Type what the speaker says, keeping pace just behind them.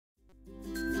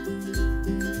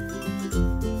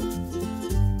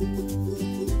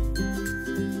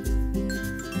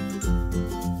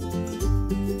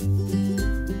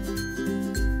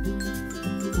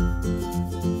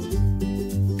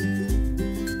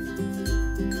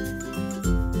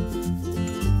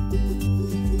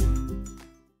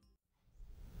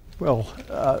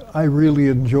I really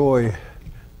enjoy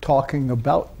talking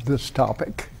about this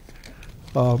topic.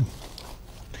 Let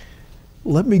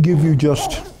me give you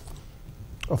just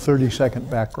a 30-second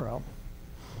background.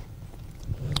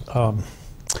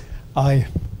 I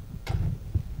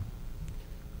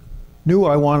knew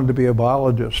I wanted to be a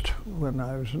biologist when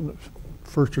I was in the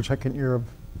first or second year of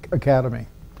academy.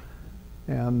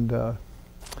 And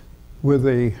with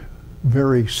a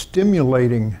very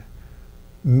stimulating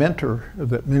mentor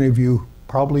that many of you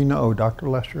probably know, Dr.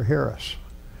 Lester Harris.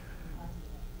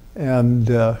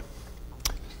 And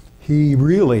he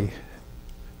really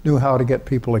knew how to get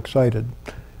people excited.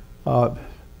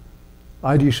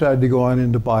 I decided to go on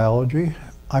into biology.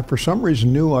 I, for some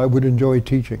reason, knew I would enjoy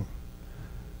teaching.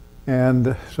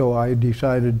 And so I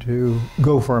decided to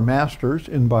go for a master's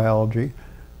in biology.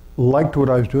 Liked what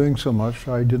I was doing so much,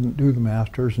 I didn't do the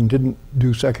master's and didn't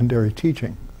do secondary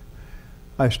teaching.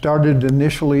 I started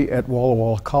initially at Walla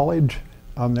Walla College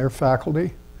on their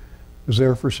faculty. Was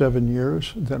there for 7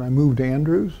 years. Then I moved to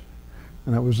Andrews,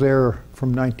 and I was there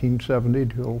from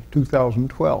 1970 till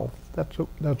 2012. That's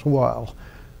a while.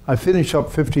 I finished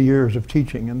up 50 years of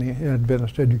teaching in the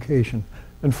Adventist education,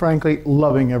 and frankly,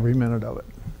 loving every minute of it.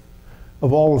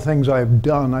 Of all the things I've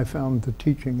done, I found the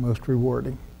teaching most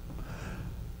rewarding.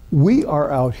 We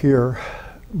are out here,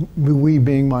 we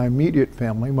being my immediate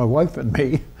family, my wife and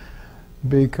me,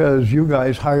 because you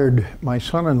guys hired my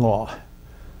son-in-law.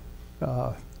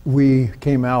 We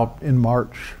came out in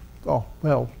March, a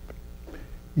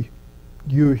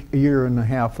year and a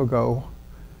half ago,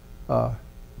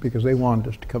 because they wanted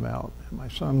us to come out. My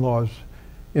son-in-law's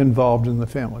involved in the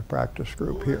family practice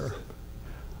group here.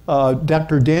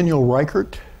 Dr. Daniel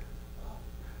Reichert,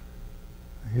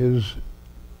 his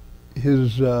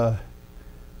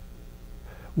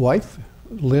wife,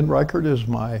 Lynn Reichert, is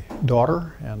my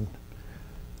daughter, and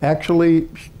actually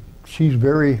she's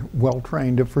very well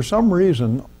trained. If for some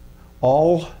reason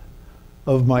all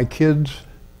of my kids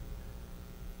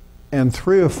and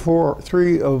three of four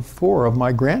of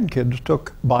my grandkids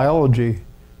took biology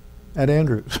at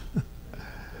Andrews.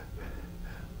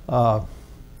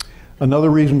 Another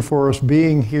reason for us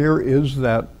being here is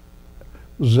that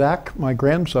Zach, my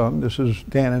grandson, this is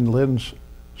Dan and Lynn's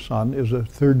son, is a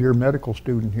third-year medical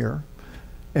student here.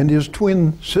 And his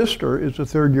twin sister is a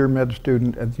third-year med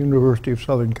student at the University of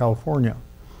Southern California.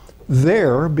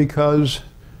 There because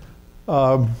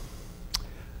her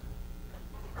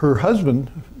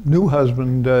husband, new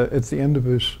husband at the end of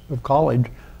college,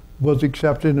 was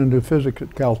accepted into physics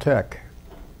at Caltech.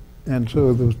 And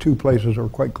so those two places are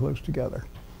quite close together.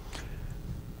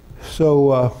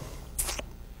 So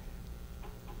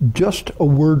just a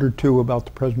word or two about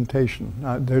the presentation.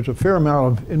 There's a fair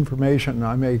amount of information.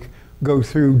 I may go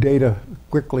through data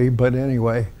quickly, but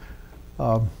anyway,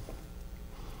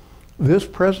 this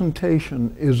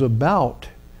presentation is about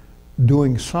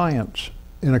doing science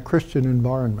in a Christian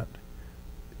environment.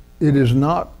 It is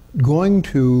not going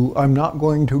to, I'm not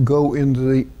going to go into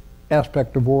the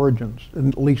aspect of origins,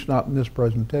 at least not in this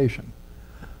presentation.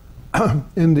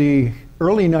 In the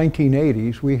early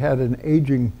 1980s, we had an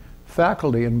aging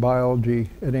faculty in biology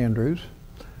at Andrews,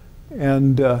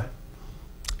 and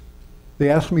they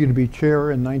asked me to be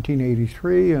chair in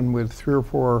 1983, and with 3 or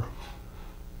 4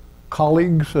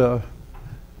 colleagues,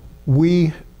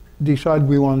 we decided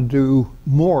we wanted to do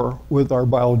more with our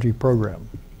biology program.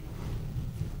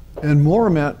 And more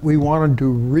meant we wanted to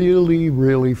really,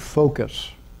 really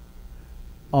focus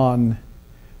on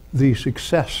the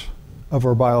success of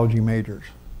our biology majors,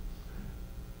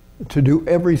 to do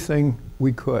everything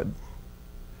we could.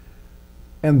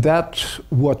 And that's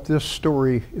what this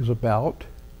story is about.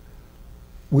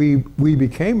 We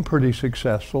became pretty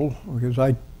successful because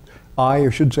I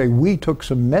should say we took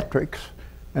some metrics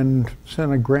and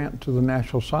sent a grant to the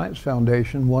National Science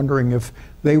Foundation wondering if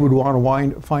they would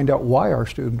want to find out why our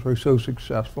students were so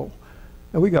successful.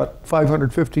 And we got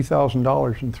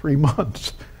 $550,000 in 3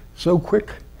 months. So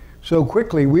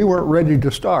quickly, we weren't ready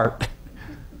to start.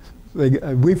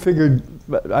 We figured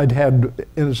I'd had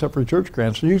NSF for church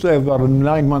grants. So usually I have about a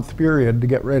 9-month period to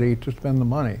get ready to spend the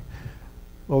money.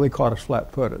 Well, they caught us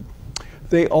flat-footed.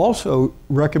 They also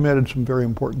recommended some very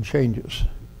important changes.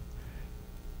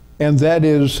 And that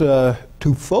is to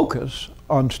focus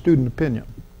on student opinion.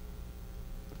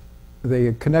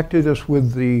 They connected us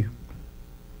with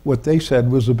what they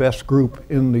said was the best group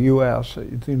in the US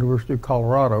at the University of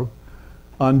Colorado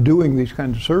on doing these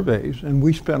kinds of surveys, and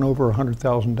we spent over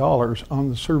 $100,000 on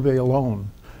the survey alone.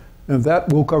 And that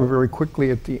we'll cover very quickly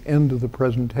at the end of the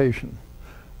presentation.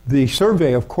 The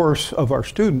survey, of course, of our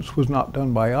students was not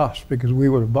done by us because we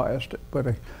would have biased it, but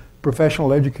a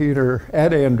professional educator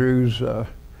at Andrews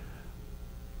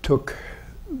took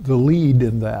the lead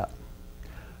in that.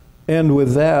 And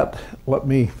with that, let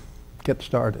me get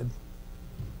started.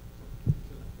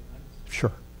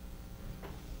 Sure.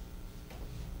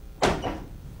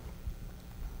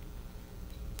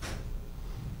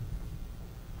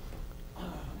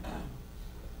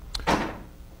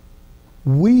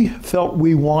 We felt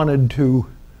we wanted to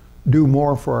do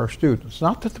more for our students.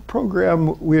 Not that the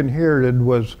program we inherited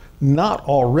was not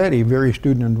already very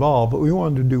student involved, but we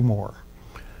wanted to do more.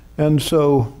 And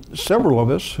so several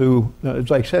of us who, as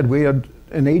I said, we had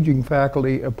an aging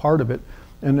faculty, a part of it,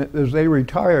 and as they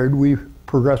retired, we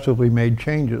progressively made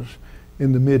changes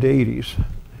in the mid-'80s.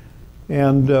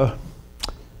 And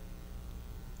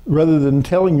rather than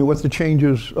telling you what the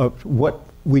changes, what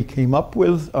we came up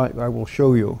with, I will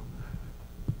show you.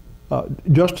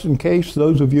 Just in case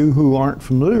those of you who aren't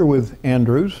familiar with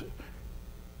Andrews,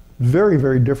 very,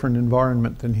 very different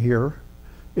environment than here.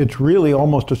 It's really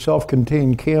almost a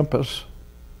self-contained campus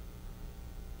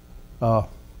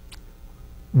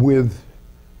with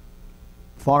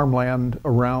farmland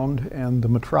around and the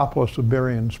metropolis of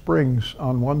Berrien Springs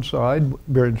on one side.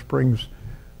 Berrien Springs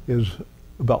is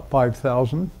about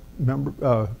 5,000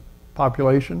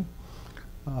 population.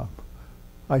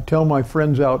 I tell my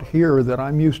friends out here that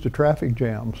I'm used to traffic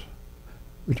jams,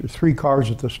 which are 3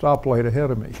 cars at the stoplight ahead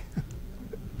of me.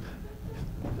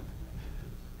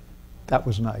 That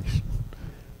was nice.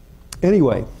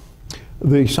 Anyway,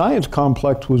 the science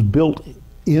complex was built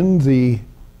in the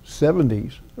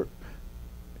 70s,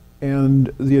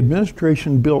 and the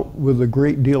administration built with a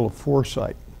great deal of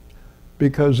foresight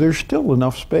because there's still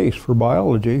enough space for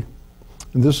biology.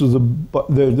 And this is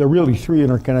they're really 3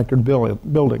 interconnected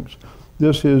buildings.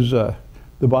 This is the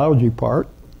biology part,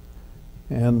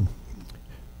 and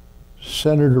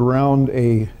centered around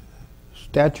a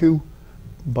statue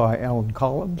by Alan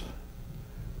Collins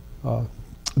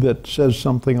that says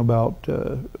something about,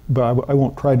 but I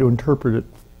won't try to interpret it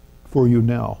for you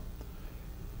now.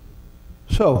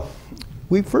 So,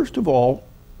 we first of all,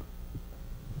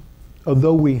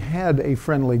 although we had a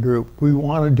friendly group, we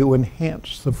wanted to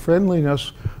enhance the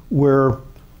friendliness where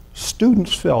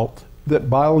students felt that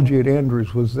biology at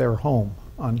Andrews was their home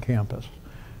on campus.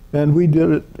 And we did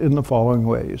it in the following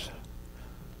ways.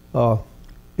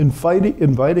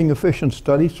 Inviting efficient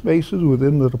study spaces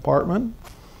within the department.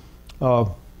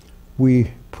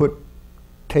 We put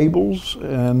tables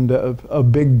and a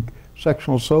big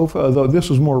sectional sofa, although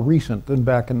this is more recent than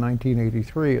back in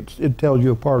 1983. It tells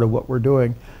you a part of what we're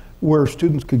doing, where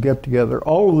students could get together.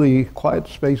 All of the quiet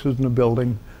spaces in the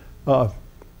building,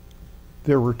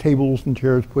 there were tables and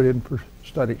chairs put in for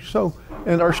study. So,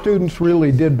 and our students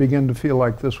really did begin to feel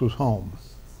like this was home.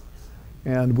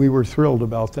 And we were thrilled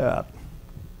about that.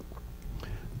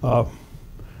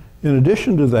 In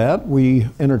addition to that, we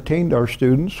entertained our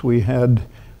students. We had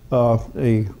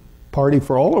a party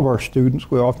for all of our students.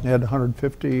 We often had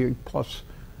 150 plus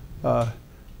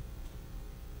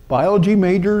biology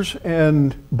majors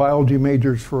and biology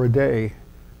majors for a day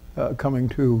coming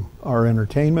to our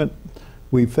entertainment.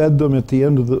 We fed them at the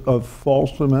end of fall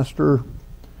semester.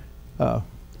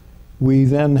 We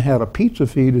then had a pizza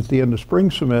feed at the end of spring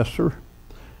semester,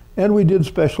 and we did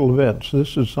special events.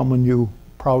 This is someone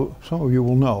some of you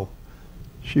will know.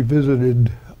 She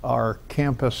visited our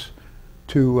campus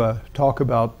to talk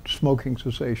about smoking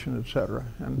cessation, etc.,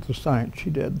 and the science she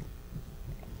did.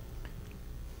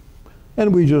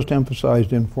 And we just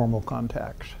emphasized informal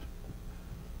contacts.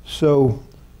 So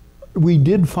we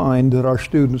did find that our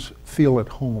students feel at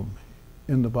home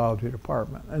in the biology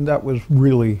department, and that was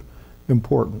really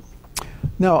important.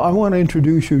 Now, I want to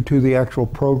introduce you to the actual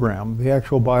program, the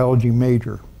actual biology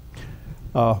major.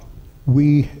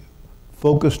 We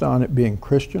focused on it being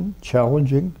Christian,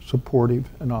 challenging, supportive,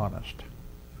 and honest.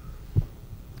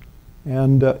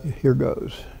 And here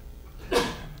goes.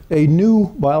 A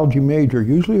new biology major,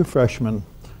 usually a freshman,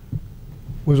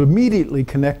 was immediately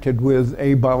connected with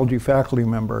a biology faculty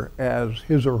member as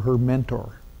his or her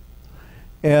mentor.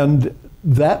 And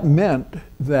that meant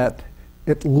that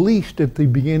at least at the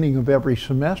beginning of every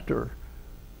semester,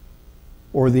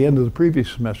 or the end of the previous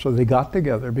semester, they got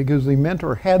together because the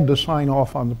mentor had to sign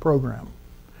off on the program.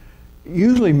 It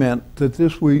usually meant that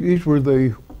these were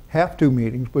the have-to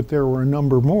meetings, but there were a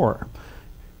number more.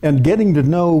 And getting to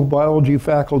know biology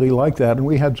faculty like that, and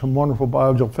we had some wonderful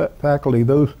biology faculty.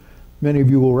 Many of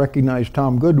you will recognize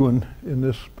Tom Goodwin in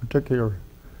this particular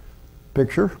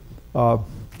picture.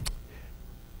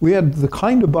 We had the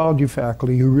kind of biology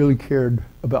faculty who really cared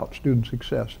about student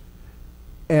success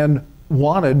and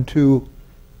wanted to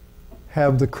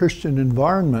have the Christian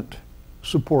environment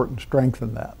support and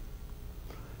strengthen that.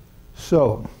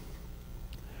 So,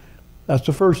 That's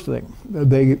the first thing.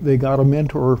 They got a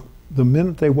mentor the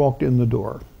minute they walked in the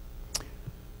door.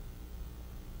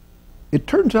 It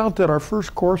turns out that our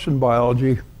first course in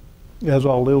biology, as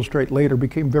I'll illustrate later,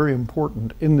 became very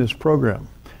important in this program.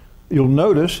 You'll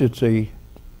notice it's a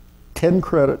 10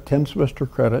 semester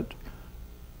credit,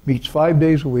 meets 5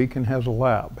 days a week and has a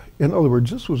lab. In other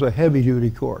words, this was a heavy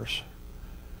duty course.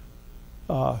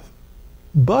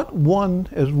 But one,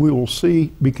 as we will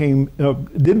see,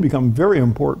 did become very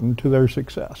important to their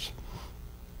success.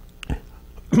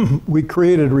 We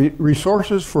created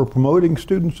resources for promoting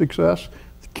student success,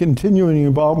 continuing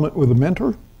involvement with a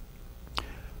mentor.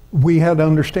 We had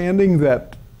understanding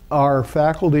that our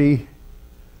faculty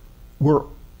were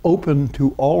open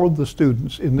to all of the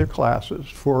students in their classes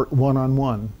for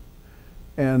one-on-one.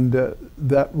 And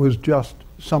that was just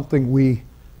something we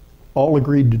all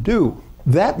agreed to do.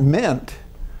 That meant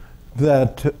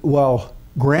that while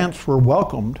grants were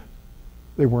welcomed,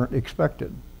 they weren't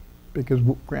expected, because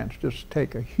grants just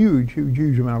take a huge, huge,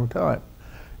 huge amount of time.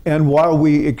 And while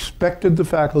we expected the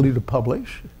faculty to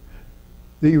publish,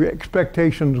 the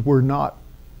expectations were not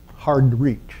hard to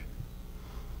reach.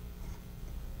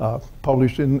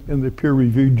 Published in the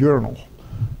peer-reviewed journal.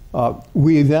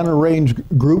 We then arranged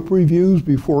group reviews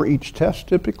before each test,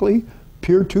 typically,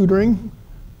 peer tutoring,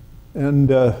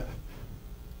 and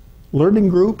learning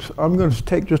groups. I'm going to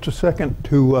take just a second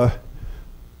to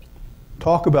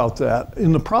talk about that.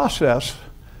 In the process,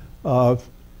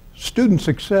 student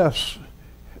success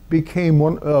became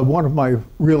one of my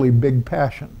really big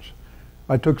passions.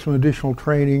 I took some additional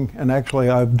training, and actually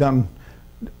I've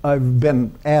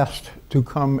been asked to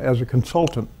come as a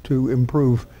consultant to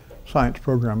improve science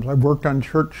programs. I've worked on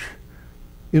church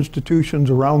institutions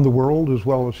around the world as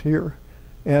well as here,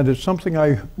 and it's something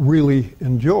I really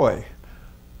enjoy.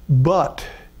 But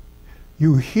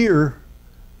you hear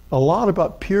a lot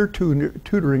about peer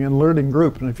tutoring and learning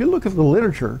groups, and if you look at the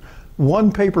literature,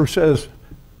 one paper says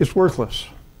it's worthless.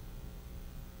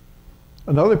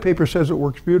 Another paper says it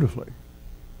works beautifully.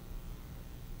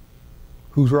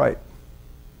 Who's right?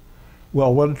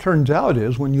 Well, what it turns out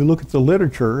is when you look at the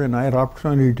literature, and I had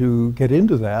opportunity to get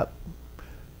into that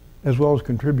as well as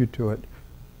contribute to it,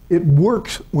 it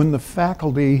works when the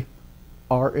faculty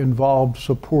are involved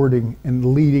supporting and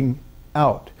leading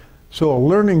out. So a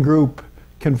learning group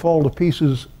can fall to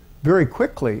pieces very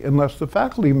quickly unless the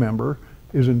faculty member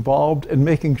is involved in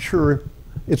making sure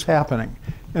it's happening.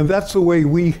 And that's the way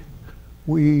we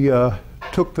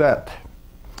took that.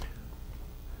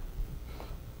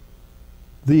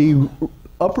 The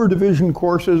upper division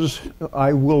courses,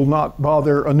 I will not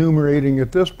bother enumerating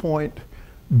at this point,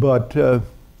 but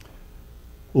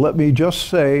let me just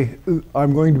say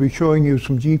I'm going to be showing you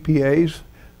some GPAs.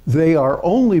 They are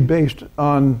only based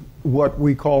on what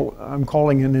I'm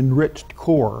calling an enriched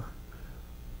core.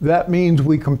 That means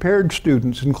we compared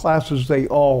students in classes they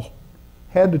all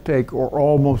had to take or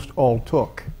almost all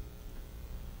took.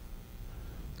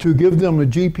 To give them a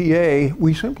GPA,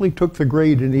 we simply took the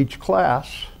grade in each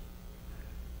class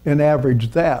and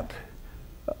averaged that.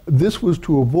 This was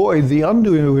to avoid the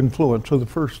undue influence of the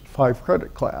first 5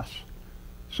 credit class.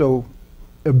 So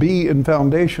a B in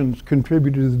foundations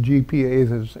contributed to the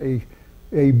GPA as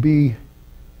a B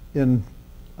in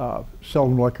cell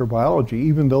molecular biology,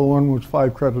 even though one was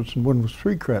 5 credits and one was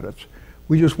 3 credits.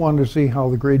 We just wanted to see how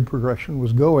the grade progression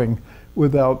was going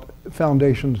without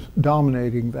foundations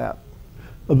dominating that,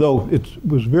 although it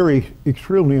was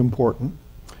extremely important.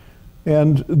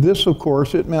 And this, of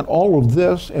course, it meant all of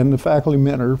this, and the faculty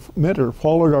mentor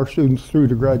followed our students through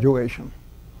to graduation.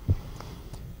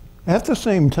 At the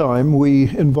same time,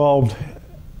 we involved,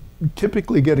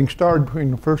 typically getting started between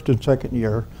the first and second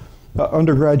year,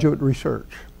 undergraduate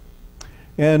research.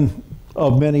 And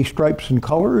of many stripes and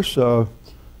colors,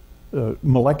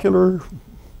 molecular,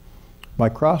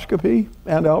 microscopy,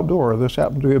 and outdoor. This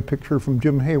happened to be a picture from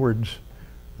Jim Hayward's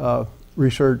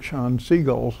research on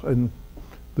seagulls in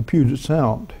the Puget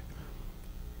Sound.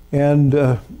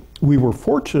 And we were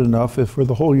fortunate enough, for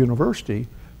the whole university,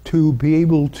 to be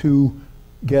able to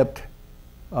get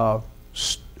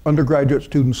undergraduate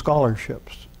student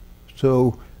scholarships.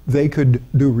 So they could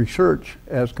do research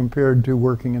as compared to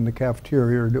working in the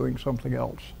cafeteria or doing something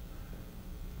else.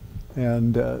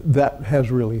 And that has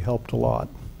really helped a lot.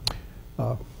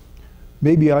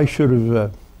 Maybe I should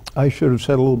have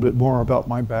said a little bit more about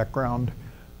my background.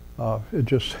 It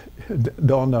just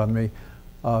dawned on me.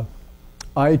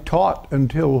 I taught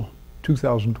until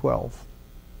 2012,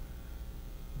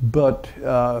 but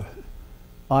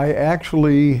I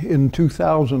actually, in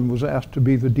 2000, was asked to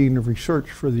be the Dean of Research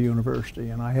for the university,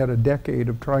 and I had a decade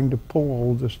of trying to pull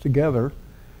all of this together,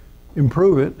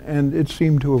 improve it, and it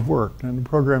seemed to have worked, and the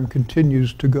program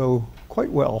continues to go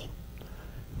quite well.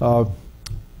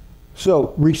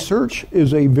 So research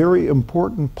is a very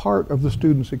important part of the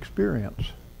student's experience.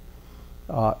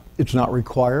 It's not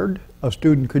required. A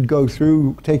student could go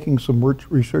through taking some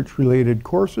research-related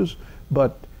courses,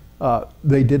 but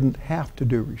they didn't have to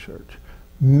do research.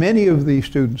 Many of these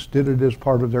students did it as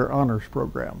part of their honors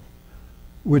program,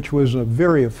 which was a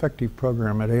very effective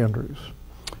program at Andrews.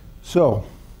 So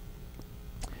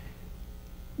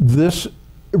this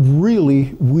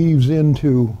really weaves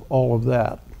into all of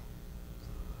that.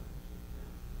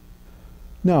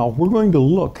 Now, we're going to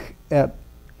look at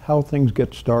how things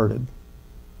get started.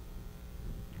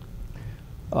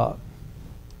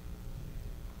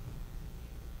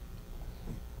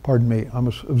 Pardon me,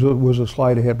 was a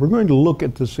slide ahead. We're going to look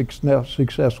at the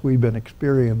success we've been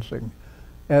experiencing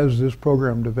as this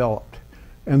program developed.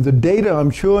 And the data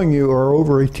I'm showing you are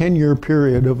over a 10-year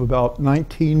period of about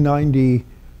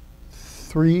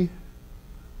 1993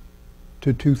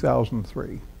 to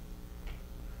 2003.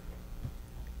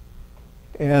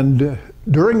 And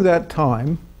during that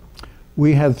time,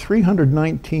 we had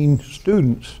 319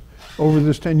 students over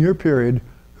this 10-year period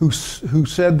who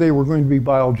said they were going to be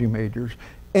biology majors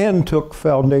and took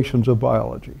Foundations of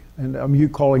Biology. And I'm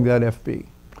calling that FB.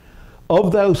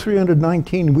 Of those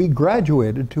 319, we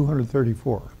graduated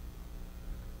 234.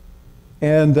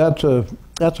 And that's a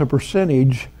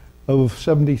percentage of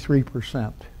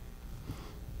 73%.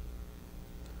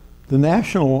 The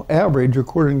national average,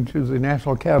 according to the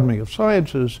National Academy of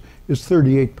Sciences, is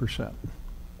 38%.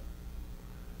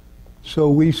 So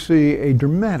we see a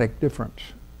dramatic difference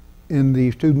in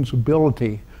the students'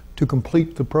 ability to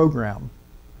complete the program.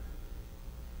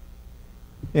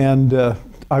 And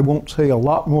I won't say a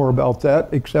lot more about that,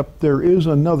 except there is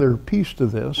another piece to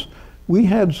this. We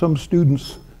had some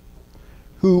students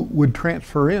who would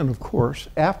transfer in, of course,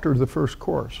 after the first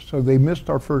course. So they missed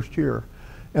our first year.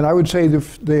 And I would say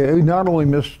they not only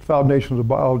missed Foundations of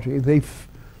Biology,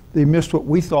 they missed what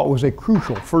we thought was a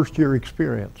crucial first-year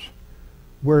experience,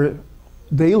 where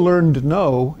they learned to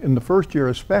know, in the first year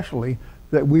especially,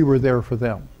 that we were there for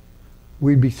them.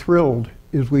 We'd be thrilled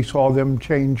as we saw them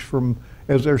change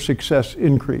as their success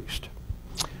increased.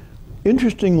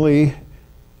 Interestingly,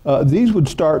 these would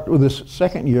start with this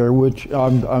second year, which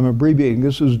I'm abbreviating.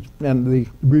 And the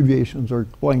abbreviations are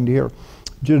explained here.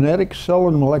 Genetics, cell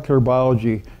and molecular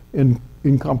biology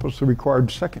encompass the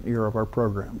required second year of our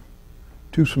program,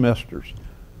 2 semesters.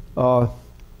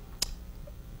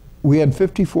 We had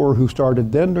 54 who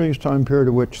started then during this time period,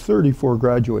 of which 34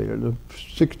 graduated,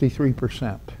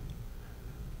 63%.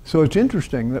 So it's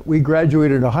interesting that we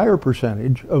graduated a higher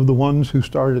percentage of the ones who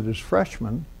started as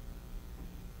freshmen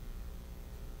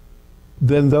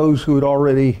than those who had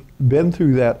already been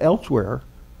through that elsewhere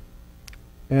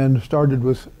and started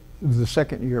with the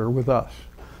second year with us.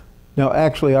 Now,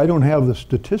 actually, I don't have the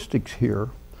statistics here,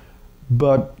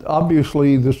 but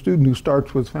obviously the student who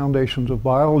starts with Foundations of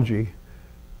Biology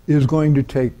is going to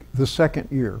take the second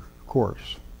year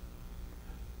course.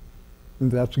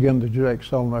 And that's, again, the genetic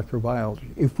cell and molecular biology.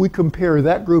 If we compare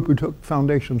that group who took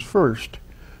Foundations first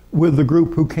with the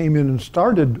group who came in and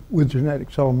started with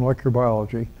genetic cell and molecular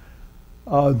biology,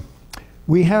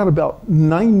 we had about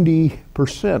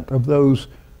 90% of those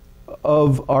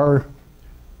of our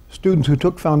students who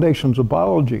took Foundations of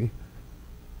Biology,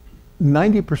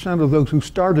 90% of those who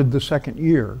started the second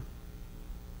year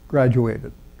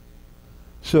graduated.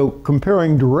 So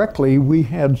comparing directly, we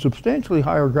had substantially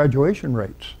higher graduation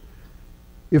rates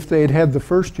if they had had the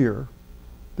first year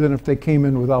than if they came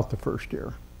in without the first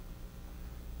year,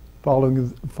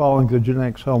 following the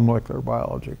genetic cell and molecular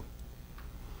biology.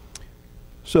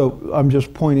 So I'm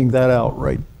just pointing that out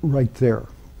right there.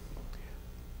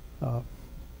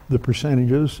 The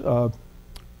percentages,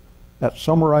 that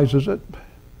summarizes it.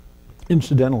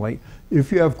 Incidentally,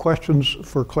 if you have questions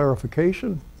for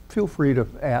clarification, feel free to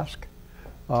ask.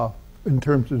 In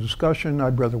terms of discussion,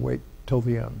 I'd rather wait till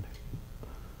the end.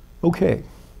 Okay,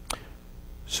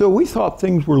 so we thought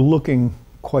things were looking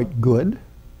quite good,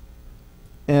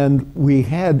 and we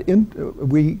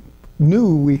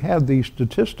knew we had these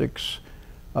statistics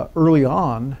early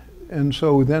on. And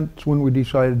so that's when we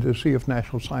decided to see if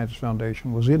National Science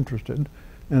Foundation was interested.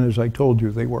 And as I told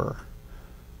you, they were.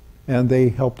 And they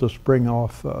helped us bring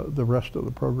off the rest of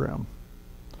the program.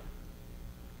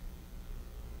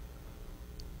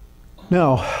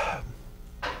 Now,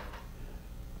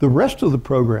 the rest of the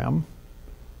program,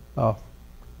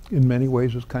 in many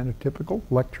ways, is kind of typical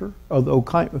lecture, although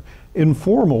kind of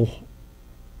informal,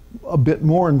 a bit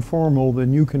more informal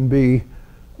than you can be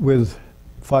with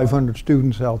 500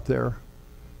 students out there,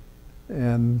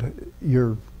 and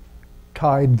you're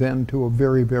tied then to a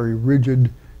very, very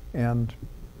rigid and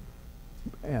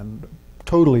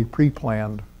totally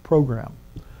pre-planned program.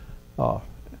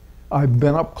 I've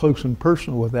been up close and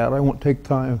personal with that. I won't take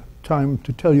time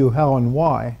to tell you how and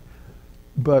why,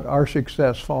 but our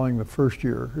success following the first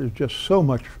year is just so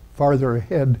much farther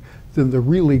ahead than the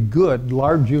really good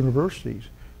large universities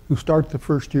who start the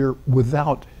first year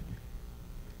without,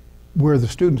 where the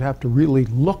students have to really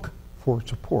look for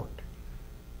support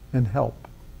and help.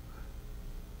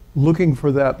 Looking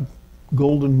for that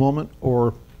golden moment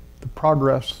or the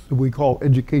progress that we call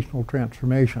educational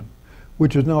transformation,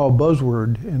 which is now a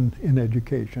buzzword in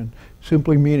education,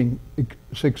 simply meaning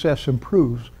success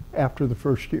improves after the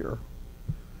first year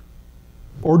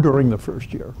or during the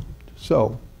first year.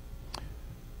 So,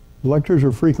 lectures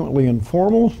are frequently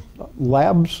informal,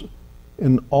 labs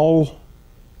in all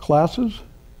classes.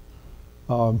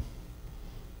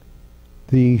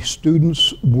 The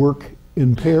students work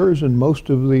in pairs in most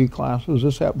of the classes.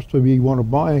 This happens to be one of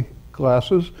my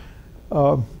classes.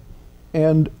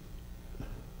 And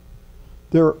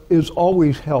there is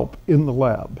always help in the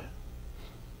lab.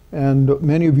 And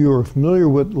many of you are familiar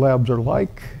with what labs are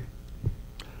like.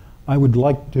 I would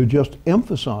like to just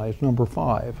emphasize number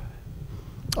 5.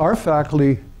 Our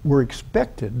faculty were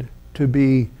expected to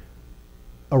be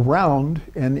around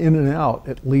and in and out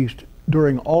at least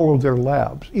during all of their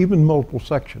labs, even multiple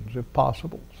sections if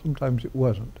possible. Sometimes it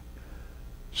wasn't.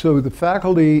 So the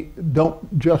faculty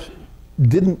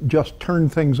didn't just turn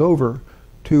things over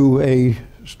to a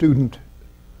student,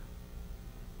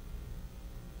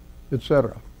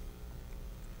 etc.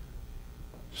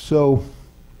 So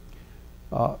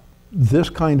this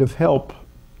kind of help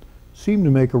seemed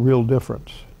to make a real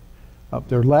difference.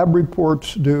 Their lab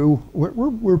reports do.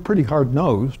 We're pretty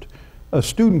hard-nosed. A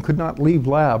student could not leave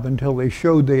lab until they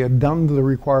showed they had done the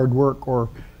required work or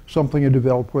something had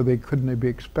developed where they couldn't be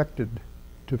expected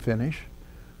to finish.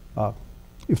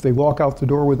 If they walk out the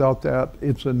door without that,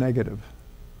 it's a negative.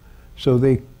 So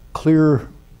they clear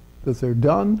that they're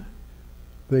done,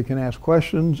 they can ask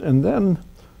questions, and then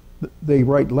they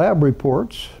write lab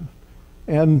reports,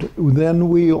 and then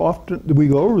we go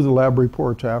over the lab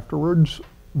reports afterwards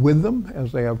with them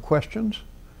as they have questions.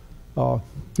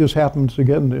 This happens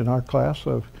again in our class,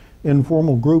 of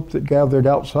informal group that gathered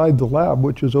outside the lab,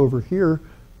 which is over here,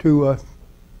 to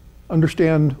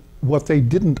understand what they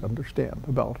didn't understand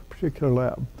about a particular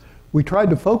lab. We tried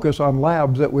to focus on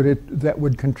labs that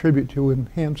would contribute to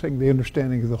enhancing the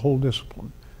understanding of the whole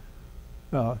discipline.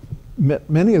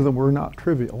 Many of them were not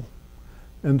trivial,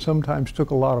 and sometimes took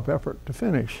a lot of effort to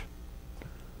finish.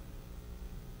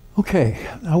 Okay,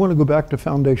 I want to go back to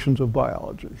foundations of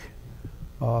biology.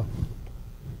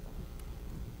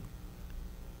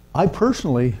 I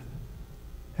personally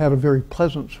had a very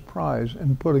pleasant surprise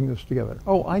in putting this together.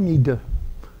 Oh,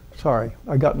 sorry,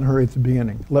 I got in a hurry at the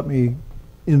beginning. Let me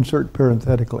insert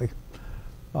parenthetically.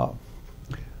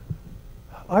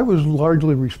 I was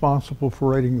largely responsible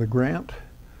for writing the grant,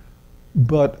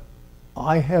 but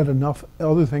I had enough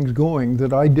other things going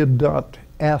that I did not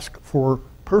ask for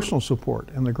personal support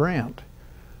in the grant.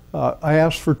 I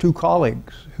asked for 2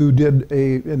 colleagues who did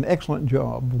an excellent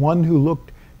job. One who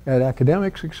looked at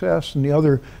academic success, and the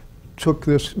other took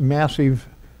this massive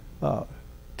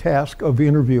task of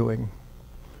interviewing.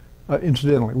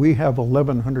 Incidentally, we have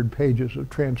 1,100 pages of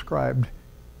transcribed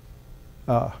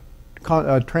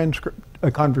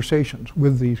conversations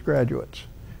with these graduates,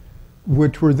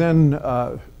 which were then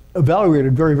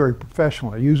evaluated very, very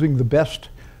professionally, using the best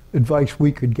advice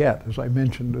we could get. As I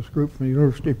mentioned, this group from the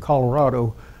University of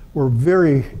Colorado were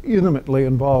very intimately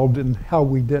involved in how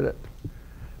we did it.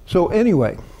 So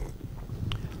anyway,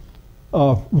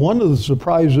 one of the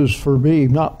surprises for me,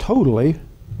 not totally,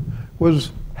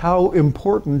 was how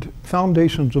important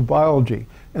foundations of biology,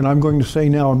 and I'm going to say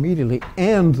now immediately,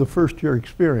 and the first year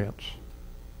experience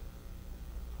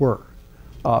were.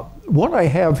 What I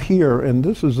have here, and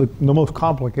this is the most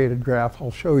complicated graph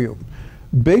I'll show you.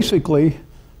 Basically,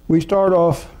 we start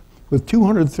off with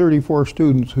 234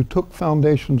 students who took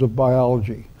foundations of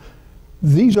biology.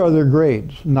 These are their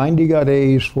grades. 90 got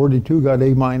A's, 42 got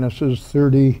A minuses,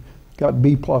 30 got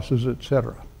B pluses,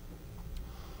 etc.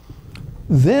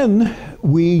 Then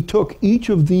we took each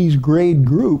of these grade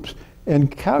groups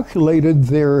and calculated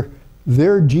their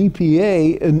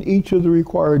GPA in each of the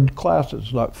required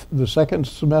classes. Like the second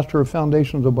semester of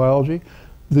Foundations of Biology,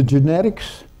 the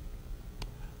genetics,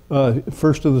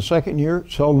 first of the second year,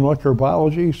 cell and molecular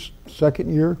biology,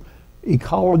 second year,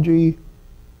 ecology,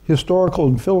 historical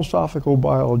and philosophical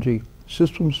biology,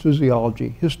 systems physiology,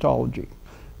 histology.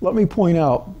 Let me point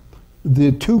out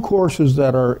the 2 courses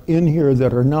that are in here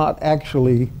that are not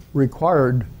actually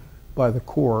required by the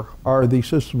core are the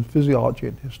systems physiology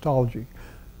and histology.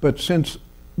 But since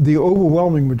the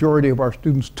overwhelming majority of our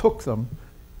students took them,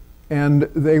 and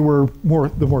they were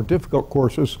the more difficult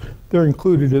courses, they're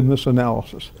included in this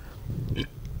analysis.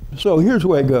 So here's the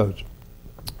way it goes.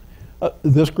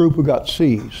 This group who got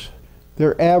C's,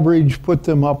 their average put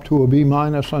them up to a B-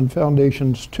 on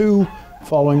Foundations 2,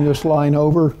 following this line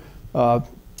over,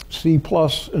 C+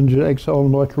 in genetic cell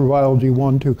and molecular biology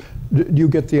 1, 2. Do you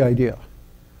get the idea?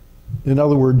 In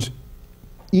other words,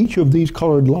 each of these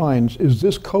colored lines is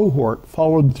this cohort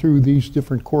followed through these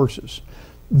different courses.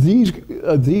 These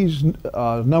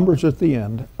numbers at the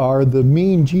end are the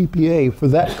mean GPA for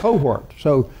that cohort.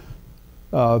 So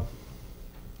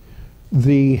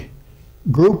the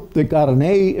group that got an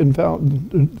A in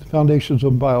Foundations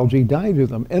of Biology, 9 of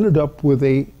them, ended up with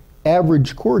a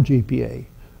average core GPA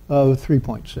of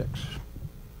 3.6.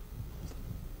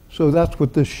 So that's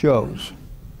what this shows.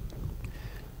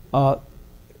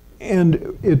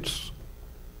 And it's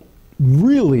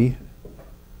really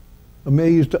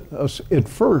amazed us at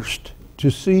first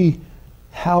to see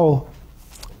how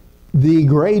the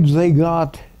grades they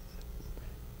got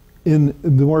in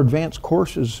the more advanced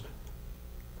courses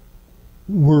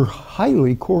were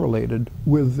highly correlated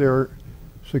with their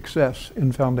success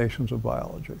in Foundations of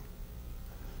Biology.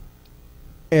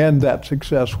 And that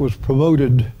success was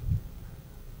promoted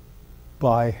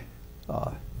by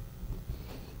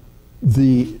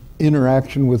the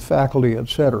interaction with faculty,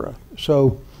 etc.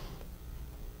 So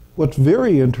what's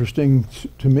very interesting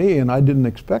to me, and I didn't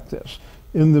expect this,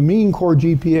 in the mean core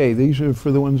GPA, these are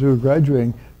for the ones who are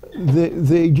graduating,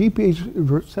 the GPAs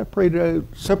were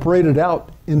separated out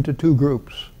into 2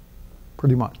 groups,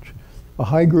 pretty much. A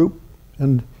high group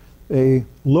and a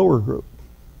lower group.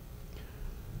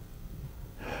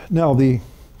 Now the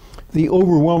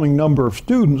overwhelming number of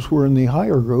students were in the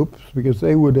higher groups because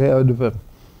they would have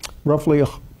roughly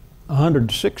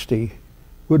 160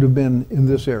 would have been in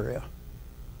this area.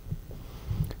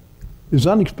 It's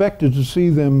unexpected to see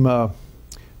them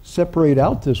separate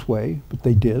out this way, but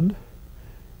they did.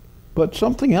 But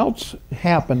something else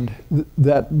happened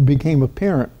that became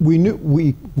apparent. We knew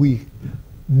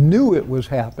it was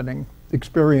happening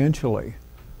experientially,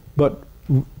 but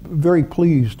very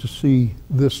pleased to see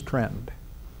this trend.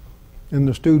 And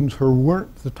the students who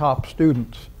weren't the top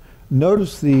students,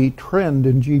 notice the trend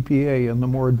in GPA in the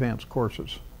more advanced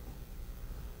courses.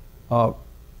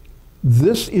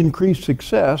 This increased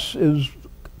success is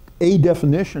a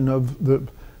definition of the,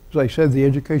 as I said, the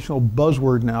educational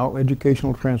buzzword now,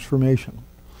 educational transformation.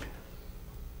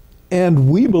 And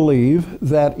we believe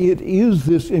that it is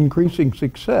this increasing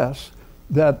success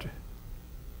that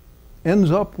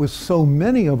ends up with so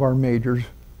many of our majors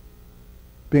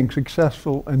being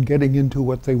successful and getting into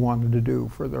what they wanted to do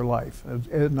for their life.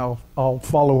 And I'll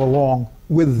follow along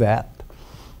with that.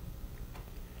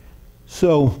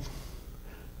 So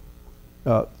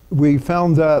we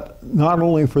found that not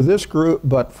only for this group,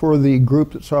 but for the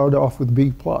group that started off with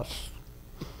B+.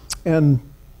 And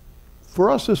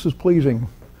for us, this is pleasing.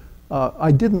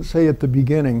 I didn't say at the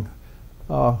beginning,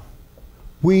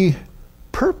 we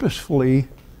purposefully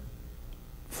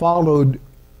followed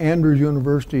Andrews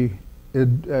University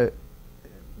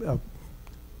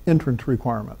entrance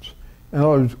requirements. In other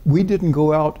words, we didn't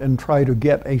go out and try to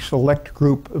get a select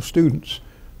group of students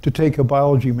to take a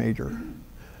biology major.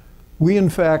 We, in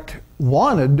fact,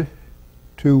 wanted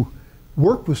to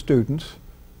work with students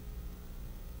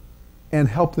and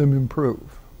help them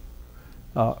improve.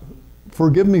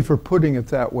 Forgive me for putting it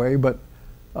that way, but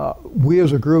we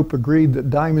as a group agreed that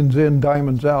diamonds in,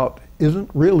 diamonds out isn't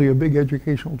really a big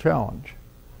educational challenge.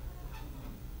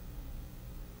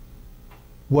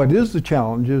 What is the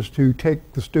challenge is to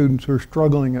take the students who are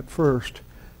struggling at first,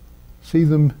 see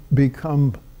them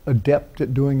become adept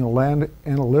at doing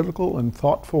analytical and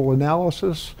thoughtful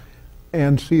analysis,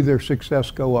 and see their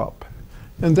success go up.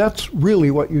 And that's really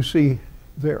what you see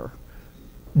there.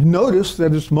 Notice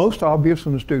that it's most obvious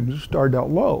in the students who start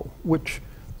out low, which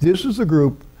this is the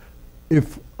group,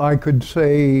 if I could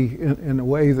say in a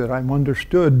way that I'm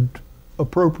understood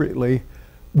appropriately,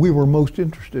 we were most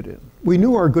interested in. We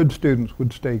knew our good students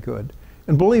would stay good.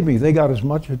 And believe me, they got as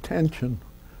much attention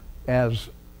as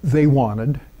they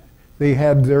wanted. They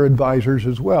had their advisors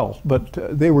as well, but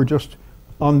they were just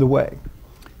on the way.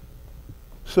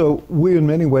 So we, in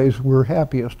many ways, were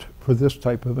happiest for this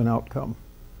type of an outcome.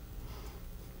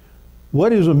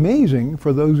 What is amazing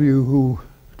for those of you who,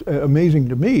 amazing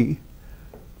to me,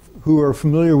 who are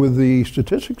familiar with the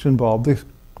statistics involved,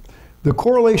 the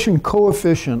correlation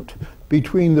coefficient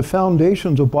between the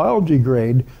Foundations of Biology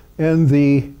grade and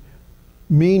the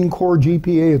mean core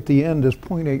GPA at the end is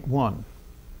 0.81.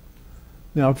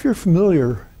 Now, if you're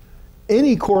familiar,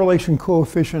 any correlation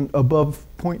coefficient above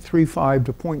 0.35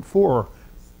 to 0.4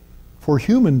 for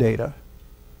human data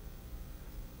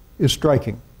is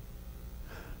striking.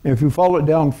 And if you follow it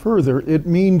down further, it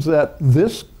means that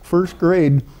this first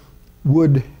grade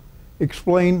would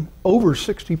explain over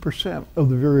 60% of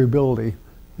the variability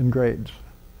in grades.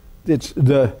 It's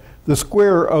the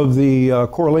square of the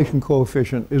correlation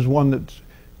coefficient is one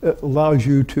that allows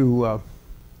you to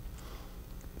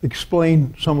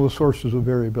explain some of the sources of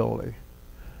variability.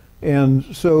 And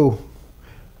so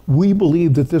we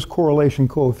believe that this correlation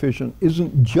coefficient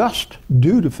isn't just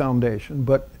due to foundation,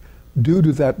 but due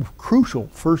to that crucial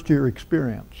first-year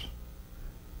experience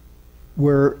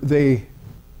where they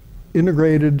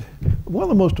integrated one of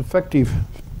the most effective,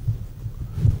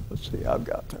 let's see,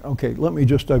 okay, let me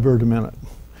just divert a minute.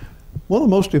 One of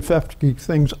the most effective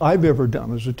things I've ever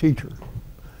done as a teacher,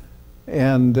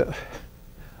 and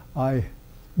I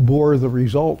bore the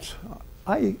results.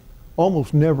 I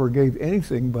almost never gave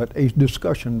anything but a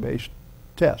discussion-based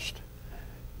test.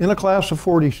 In a class of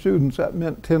 40 students, that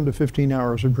meant 10 to 15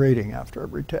 hours of grading after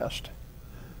every test.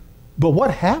 But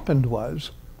what happened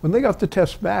was, when they got the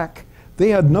test back, they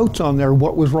had notes on there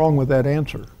what was wrong with that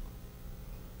answer.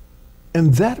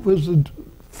 And that was,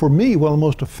 for me, one of the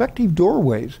most effective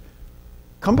doorways.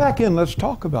 Come back in, let's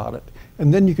talk about it.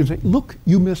 And then you can say, look,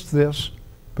 you missed this,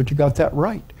 but you got that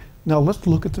right. Now let's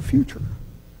look at the future.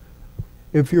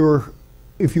 If you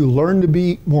learn to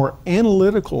be more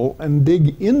analytical and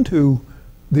dig into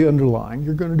the underlying,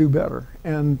 you're going to do better.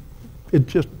 And it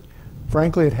just,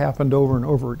 frankly, it happened over and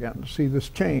over again to see this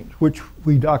change, which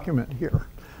we document here.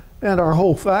 And our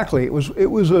whole faculty, it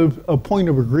was a point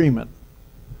of agreement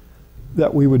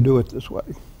that we would do it this way.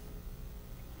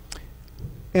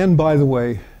 And by the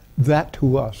way, that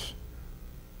to us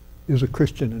is a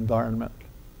Christian environment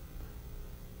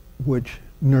which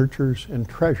nurtures and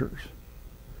treasures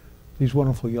these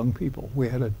wonderful young people we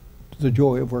had the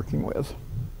joy of working with.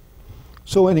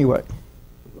 So anyway,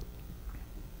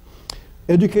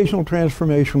 educational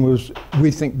transformation was, we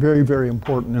think, very, very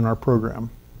important in our program.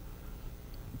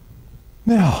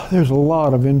 Now, there's a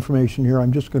lot of information here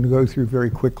I'm just going to go through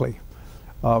very quickly.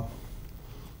 One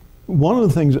of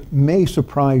the things that may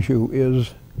surprise you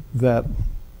is that,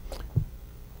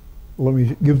 let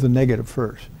me give the negative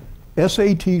first.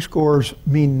 SAT scores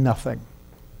mean nothing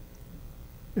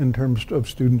in terms of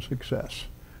student success.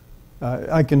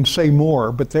 I can say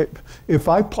more, but if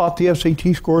I plot the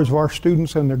SAT scores of our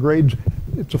students and their grades,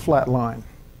 it's a flat line.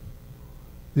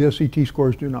 The SAT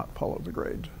scores do not follow the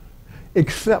grades.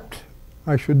 Except,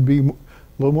 I should be a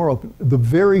little more open, the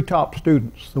very top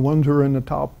students, the ones who are in the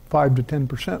top 5 to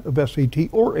 10% of SAT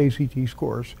or ACT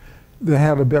scores, that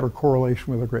had a better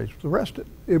correlation with their grades. The rest,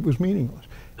 it was meaningless.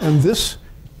 And this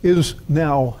is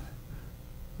now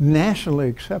nationally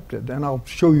accepted, and I'll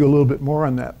show you a little bit more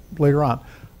on that later on.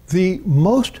 The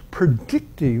most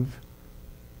predictive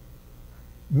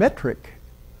metric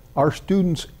our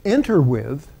students enter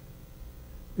with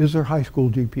is their high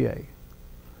school GPA.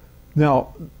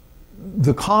 Now,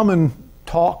 the common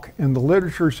talk in the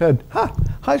literature said,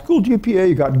 high school GPA,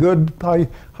 you got good high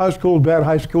school, bad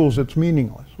high schools, it's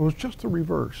meaningless. Well, it's just the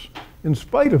reverse. In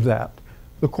spite of that,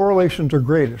 the correlations are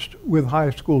greatest with high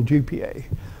school GPA.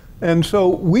 And so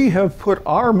we have put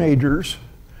our majors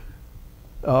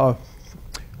in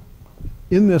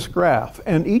this graph,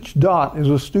 and each dot is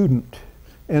a student.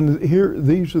 And here,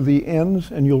 these are the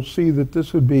ends, and you'll see that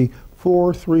this would be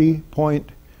 4, 3.9,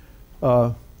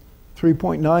 3.8,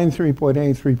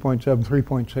 3.7,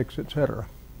 3.6, etc.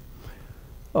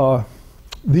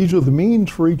 These are the means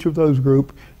for each of those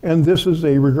groups, and this is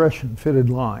a regression fitted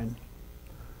line.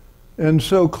 And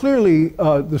so clearly,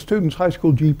 the students' high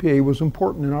school GPA was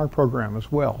important in our program as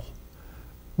well.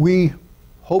 We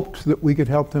hoped that we could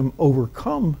help them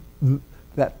overcome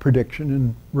that prediction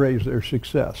and raise their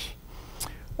success.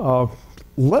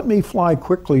 Let me fly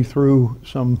quickly through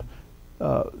some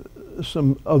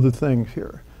other things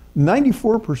here.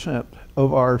 94%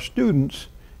 of our students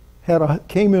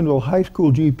came into a high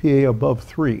school GPA above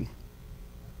 3.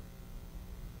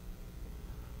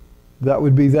 That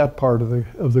would be that part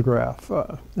of the graph.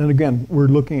 And again, we're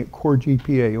looking at core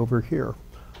GPA over here.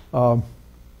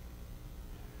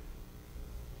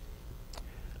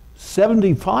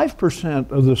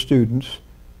 75% of the students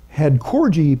had core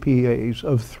GPAs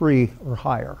of 3 or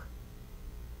higher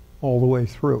all the way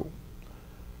through.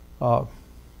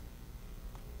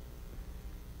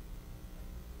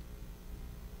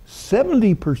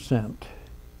 70%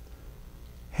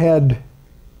 had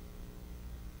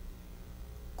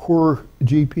core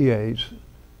GPAs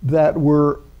that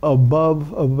were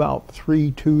above about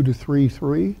 3.2 to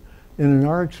 3.3, and in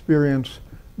our experience,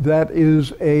 that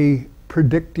is a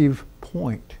predictive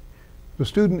point. The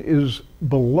student is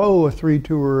below a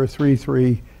 3.2 or a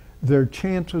 3.3, their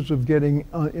chances of getting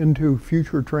into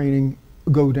future training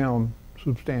go down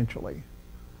substantially.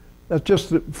 That's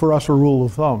just for us a rule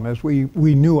of thumb, as we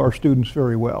knew our students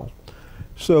very well.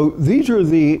 So these are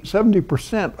the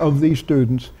 70% of these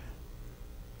students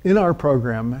in our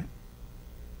program,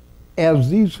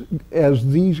 as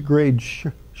these grades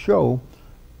show,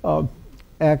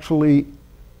 actually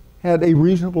had a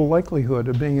reasonable likelihood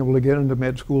of being able to get into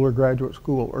med school or graduate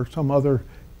school or some other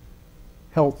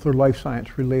health or life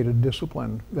science related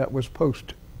discipline that was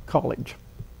post-college.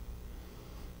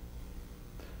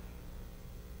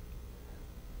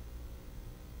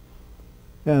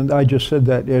 And I just said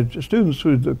that students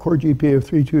with a core GPA of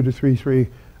 3.2 to 3.3,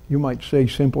 you might say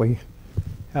simply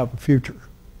have a future.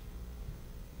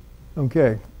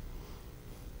 Okay.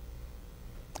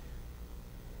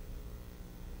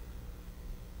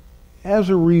 As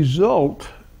a result,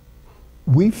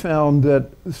 we found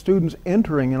that the students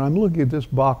entering, and I'm looking at this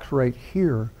box right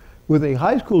here, with a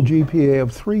high school GPA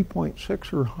of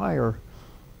 3.6 or higher,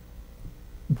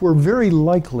 were very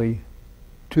likely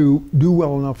to do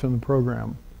well enough in the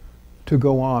program to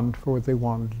go on for what they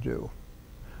wanted to do.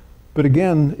 But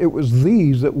again, it was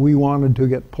these that we wanted to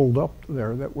get pulled up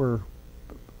there that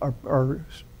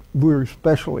we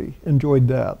especially enjoyed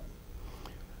that.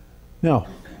 Now,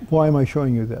 why am I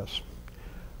showing you this?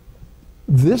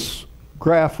 This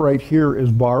graph right here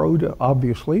is borrowed,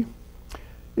 obviously.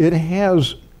 It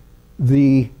has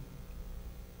the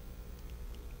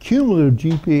cumulative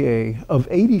GPA of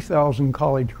 80,000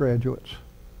 college graduates.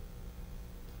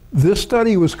 This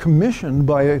study was commissioned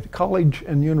by college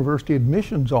and university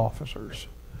admissions officers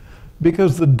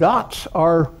because the dots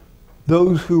are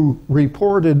those who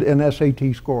reported an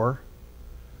SAT score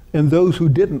and those who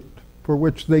didn't, for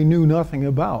which they knew nothing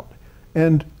about.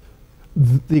 And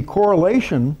the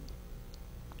correlation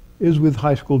is with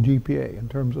high school GPA in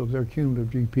terms of their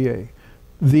cumulative GPA.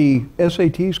 The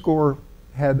SAT score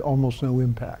had almost no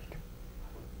impact,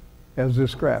 as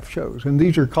this graph shows. And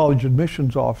these are college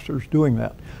admissions officers doing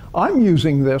that. I'm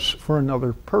using this for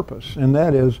another purpose, and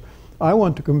that is I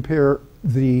want to compare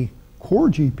the core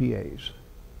GPAs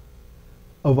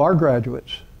of our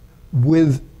graduates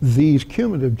with these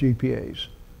cumulative GPAs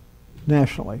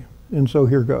nationally. And so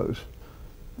here goes.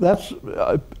 That's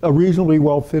a reasonably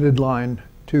well-fitted line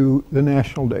to the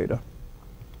national data.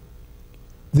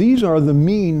 These are the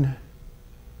mean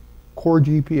core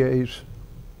GPAs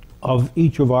of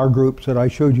each of our groups that I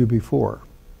showed you before.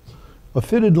 A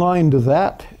fitted line to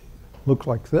that looks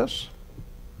like this,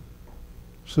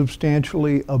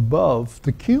 substantially above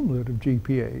the cumulative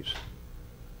GPAs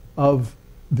of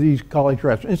these college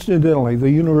graduates. Incidentally, the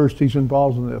universities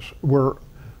involved in this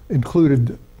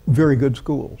included very good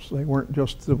schools. They weren't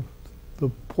just the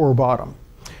poor bottom.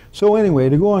 So anyway,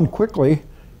 to go on quickly,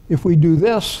 if we do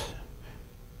this,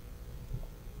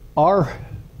 our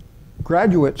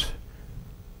graduates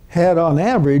had on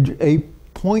average a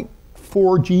 0.4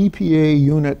 GPA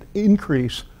unit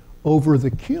increase over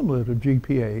the cumulative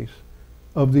GPAs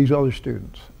of these other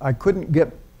students. I couldn't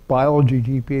get biology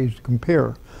GPAs to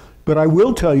compare, but I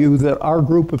will tell you that our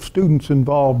group of students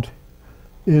involved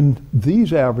in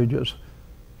these averages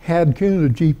had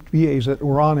cumulative GPAs that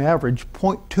were on average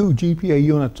 0.2 GPA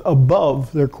units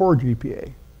above their core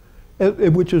GPA,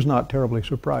 which is not terribly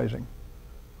surprising.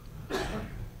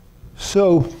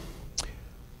 So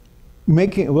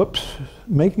making a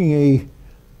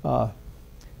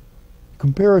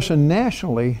comparison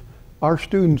nationally, our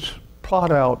students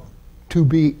plot out to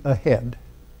be ahead,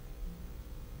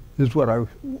 is what I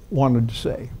wanted to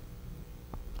say.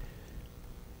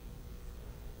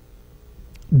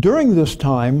 During this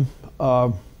time,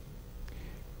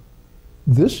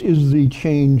 this is the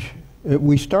change.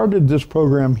 We started this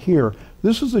program here.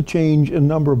 This is the change in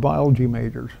number of biology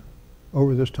majors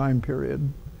over this time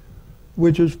period,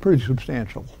 which is pretty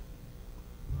substantial.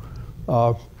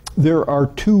 There are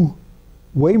two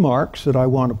waymarks that I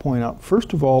want to point out.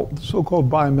 First of all, the so-called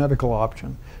biomedical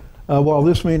option. While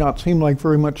this may not seem like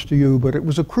very much to you, but it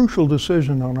was a crucial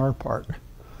decision on our part,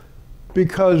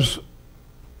 because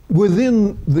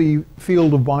within the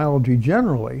field of biology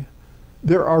generally,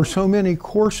 there are so many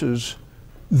courses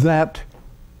that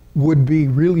would be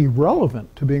really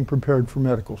relevant to being prepared for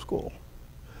medical school.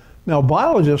 Now,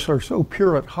 biologists are so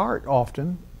pure at heart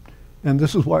often, and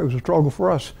this is why it was a struggle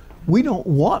for us. We don't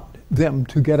want them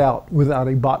to get out without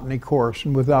a botany course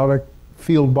and without a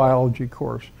field biology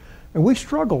course. And we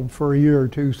struggled for a year or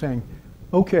two saying,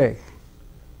 okay,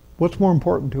 what's more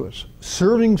important to us?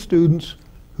 Serving students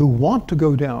who want to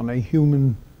go down a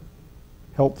human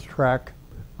health track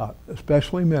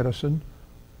especially medicine,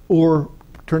 or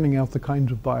turning out the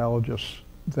kinds of biologists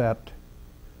that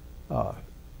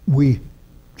we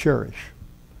cherish.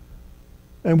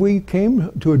 And we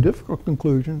came to a difficult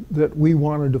conclusion that we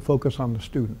wanted to focus on the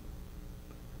student.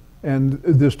 And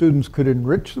the students could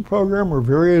enrich the program or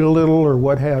vary it a little or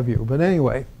what have you. But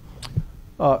anyway,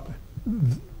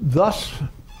 thus,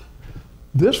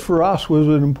 this for us was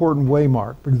an important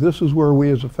waymark, because this is where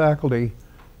we as a faculty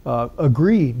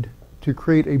agreed to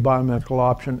create a biomedical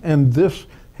option, and this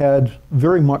had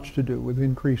very much to do with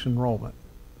increased enrollment.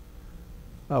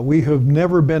 We have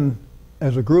never been,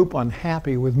 as a group,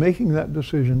 unhappy with making that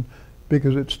decision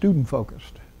because it's student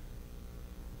focused.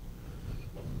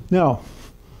 Now,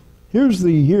 here's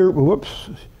the year,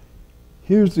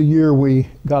 here's the year we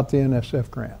got the NSF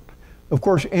grant. Of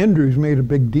course, Andrews made a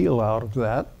big deal out of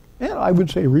that, and I would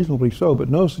say reasonably so, but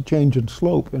notice the change in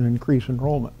slope and increased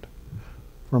enrollment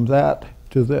from that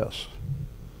to this.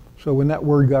 So when that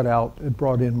word got out, it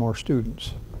brought in more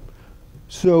students.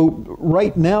 So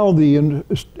right now, the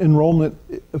enrollment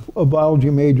of biology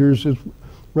majors is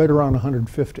right around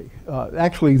 150.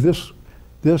 Actually, this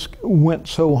went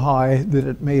so high that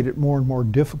it made it more and more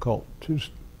difficult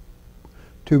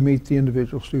to meet the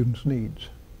individual students' needs.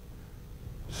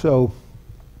 So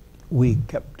we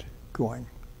kept going.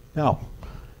 Now,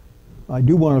 I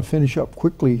do want to finish up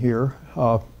quickly here.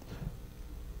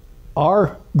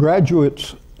 Our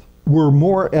graduates were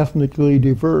more ethnically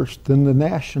diverse than the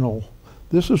national.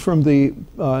 This is from the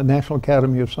National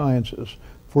Academy of Sciences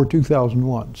for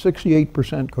 2001.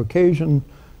 68% Caucasian,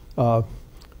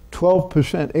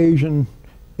 12% Asian,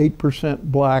 8%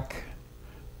 Black,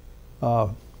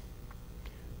 5%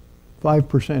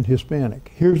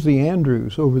 Hispanic. Here's the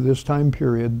Andrews over this time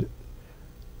period.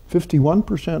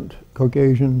 51%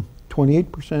 Caucasian,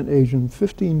 28% Asian,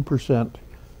 15%.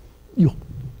 You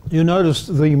notice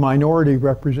the minority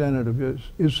representative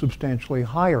is substantially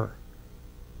higher.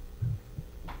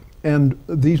 And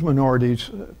these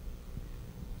minorities,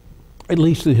 at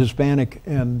least the Hispanic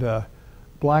and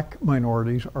Black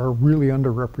minorities, are really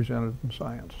underrepresented in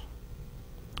science.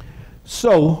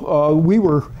 So we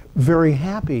were very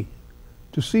happy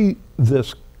to see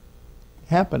this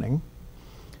happening,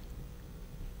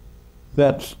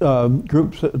 that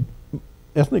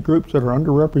ethnic groups that are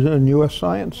underrepresented in U.S.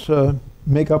 science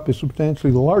make up a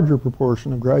substantially larger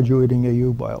proportion of graduating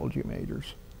AU biology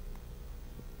majors.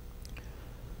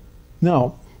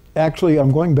 Now, actually,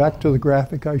 I'm going back to the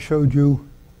graphic I showed you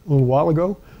a little while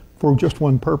ago for just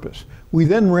one purpose. We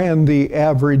then ran the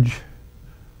average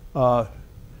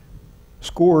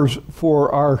scores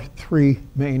for our three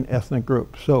main ethnic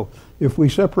groups. So if we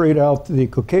separate out the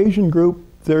Caucasian group,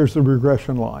 there's the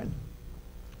regression line.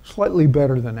 Slightly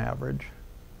better than average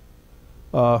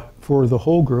for the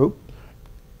whole group.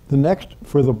 The next,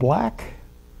 for the Black,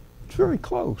 it's very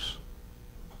close.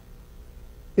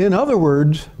 In other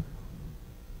words,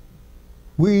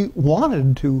 we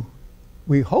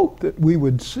hoped that we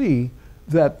would see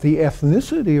that the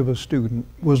ethnicity of a student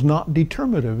was not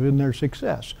determinative in their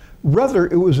success. Rather,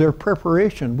 it was their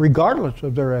preparation, regardless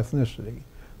of their ethnicity,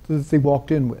 that they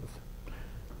walked in with.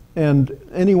 And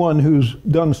anyone who's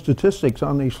done statistics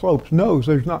on these slopes knows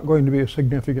there's not going to be a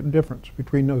significant difference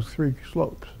between those three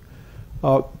slopes.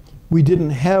 We didn't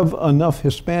have enough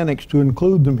Hispanics to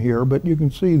include them here, but you can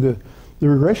see the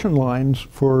regression lines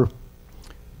for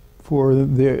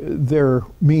their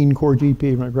mean core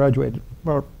GPA when I graduated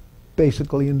are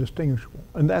basically indistinguishable.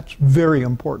 And that's very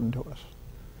important to us,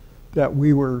 that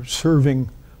we were serving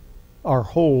our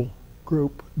whole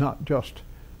group, not just,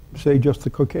 say, just the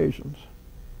Caucasians.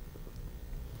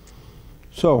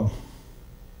 So,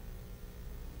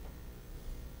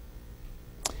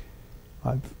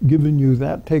 I've given you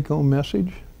that take-home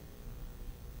message.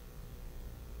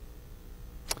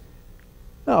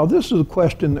 Now, this is a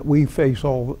question that we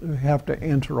have to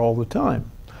answer all the time.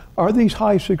 Are these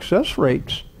high success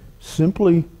rates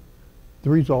simply the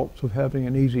results of having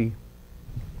an easy,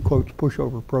 quotes,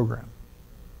 pushover program?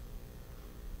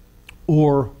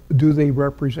 Or do they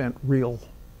represent really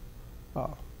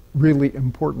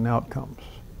important outcomes?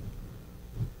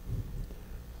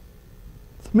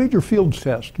 The Major Fields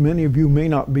Test, many of you may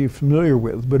not be familiar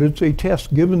with, but it's a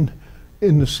test given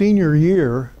in the senior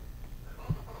year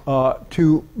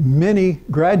to many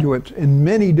graduates in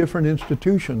many different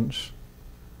institutions.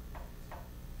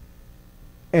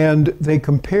 And they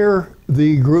compare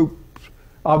the groups.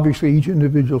 Obviously, each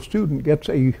individual student gets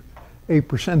a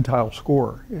percentile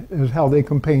score, is how they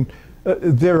compare.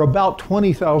 There are about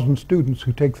 20,000 students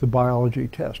who take the biology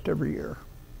test every year.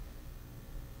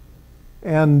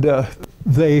 And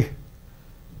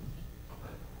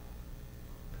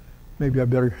maybe I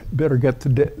better get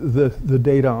the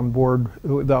data on board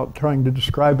without trying to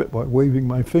describe it by waving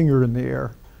my finger in the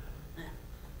air.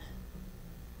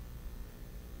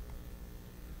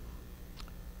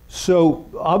 So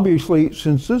obviously,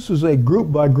 since this is a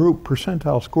group by group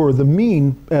percentile score, the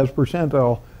mean as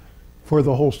percentile for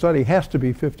the whole study has to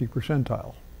be 50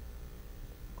 percentile.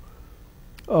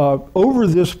 Over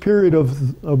this period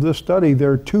of this study,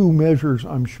 there are two measures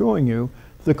I'm showing you.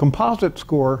 The composite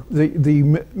score,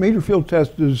 the major field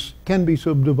test can be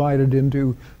subdivided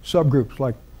into subgroups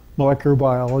like molecular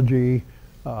biology,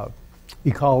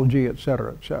 ecology, et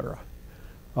cetera, et cetera.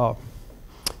 But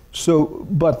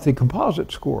the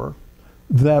composite score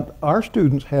that our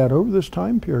students had over this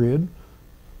time period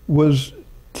was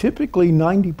typically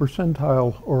 90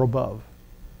 percentile or above,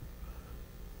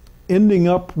 ending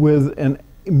up with a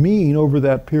mean over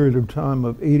that period of time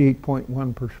of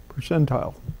 88.1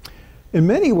 percentile. In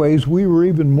many ways, we were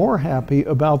even more happy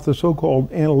about the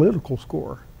so-called analytical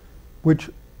score, which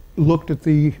looked at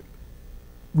the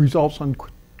results on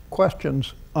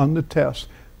questions on the test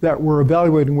that were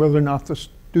evaluating whether or not the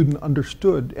student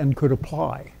understood and could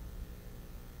apply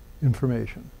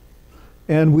information.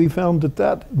 And we found that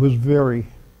that was very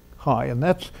high, and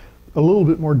that's a little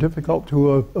bit more difficult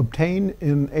to obtain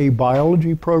in a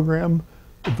biology program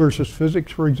versus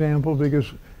physics, for example,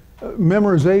 because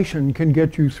memorization can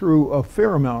get you through a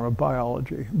fair amount of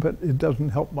biology, but it doesn't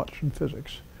help much in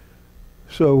physics.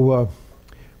 So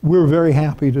we're very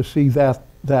happy to see that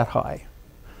high.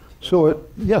 So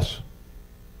yes?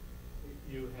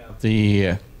 You have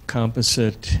the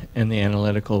composite and the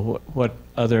analytical. What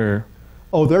other?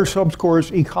 Oh, their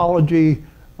subscores: ecology,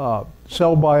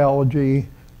 cell biology,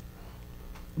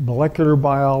 molecular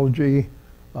biology,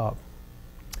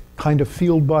 kind of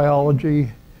field biology,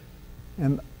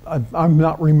 and I'm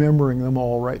not remembering them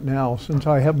all right now since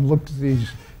I haven't looked at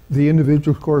the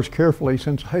individual scores carefully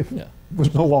since I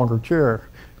was no longer chair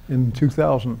in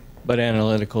 2000. But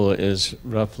analytical is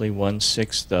roughly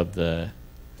 1/6 of the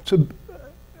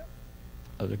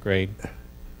grade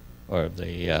or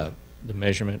the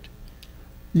measurement.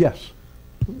 Yes,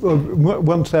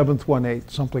 1/7, 1/8,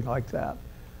 something like that.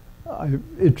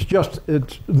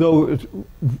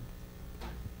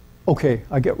 Okay,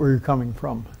 I get where you're coming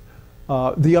from.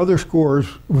 The other scores,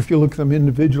 if you look at them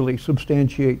individually,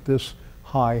 substantiate this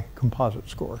high composite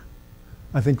score.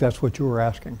 I think that's what you were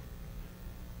asking.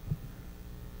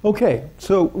 Okay,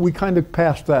 so we kind of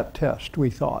passed that test, we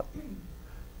thought.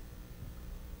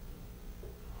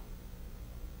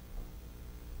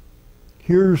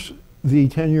 Here's the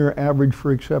 10-year average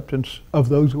for acceptance of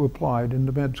those who applied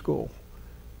into med school,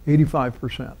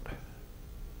 85%.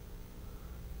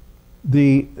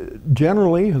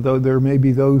 Generally, though there may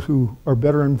be those who are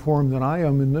better informed than I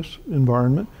am in this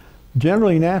environment,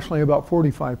 generally nationally about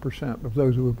 45% of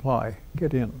those who apply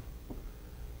get in.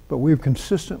 But we've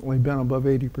consistently been above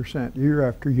 80% year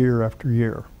after year after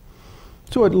year.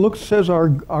 So it says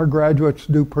our graduates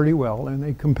do pretty well in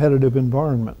a competitive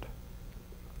environment.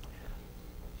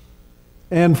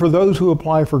 And for those who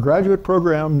apply for graduate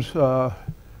programs, it's a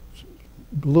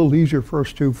little easier for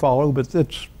us to follow, but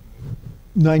that's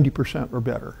 90% or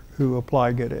better who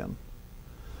apply get in.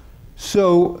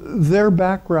 So their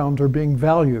backgrounds are being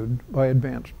valued by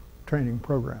advanced training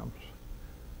programs.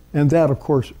 And that, of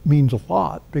course, means a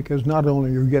lot because not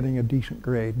only are you getting a decent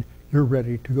grade, you're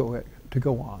ready to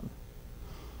go on.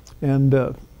 And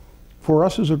for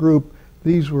us as a group,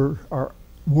 these were,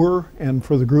 and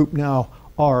for the group now,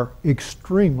 are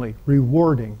extremely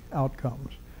rewarding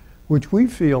outcomes, which we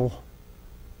feel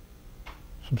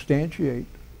substantiate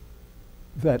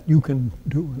that you can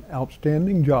do an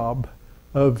outstanding job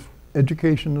of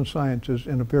education and sciences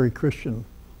in a very Christian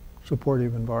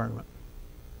supportive environment.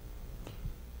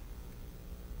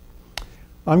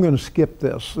 I'm going to skip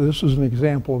this. This is an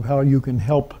example of how you can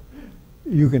help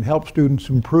students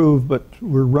improve, but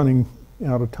we're running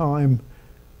out of time.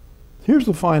 Here's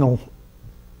the final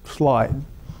slide,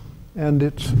 and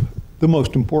it's the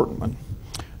most important one.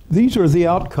 These are the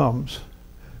outcomes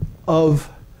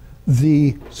of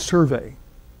the survey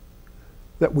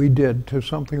that we did to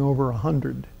something over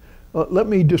 100. Let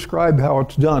me describe how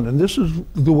it's done, and this is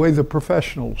the way the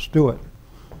professionals do it.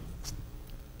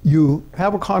 You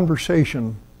have a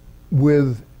conversation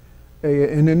with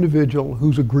an individual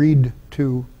who's agreed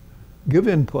to give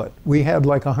input. We had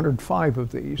like 105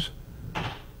 of these,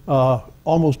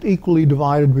 almost equally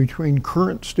divided between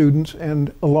current students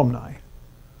and alumni.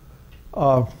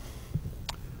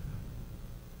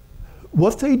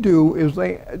 What they do is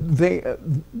they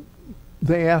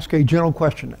ask a general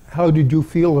question. How did you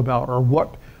feel about, or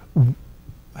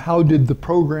how did the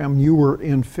program you were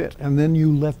in fit? And then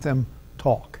you let them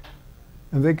talk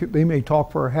And they may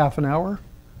talk for a half an hour,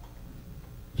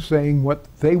 saying what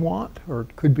they want, or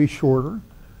it could be shorter.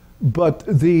 But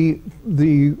the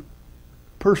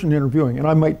person interviewing, and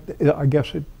I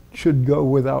guess it should go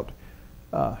without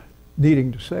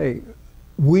needing to say,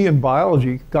 we in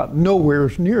biology got nowhere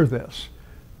near this,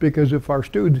 because if our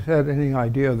students had any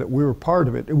idea that we were part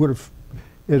of it, it would have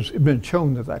been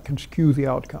shown that that can skew the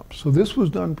outcomes. So this was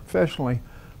done professionally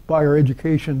by our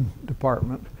education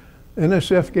department.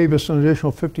 NSF gave us an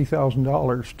additional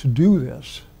 $50,000 to do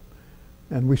this,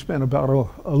 and we spent about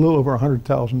a little over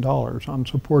 $100,000 on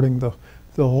supporting the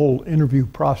whole interview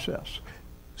process.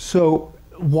 So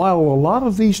while a lot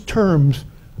of these terms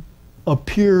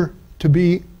appear to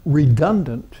be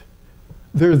redundant,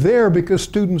 they're there because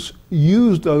students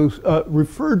used those,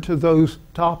 referred to those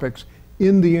topics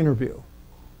in the interview.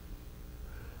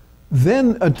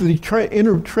 Then the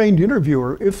trained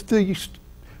interviewer, if the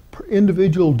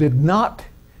individual did not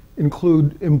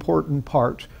include important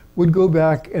parts, would go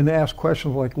back and ask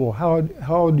questions like, well,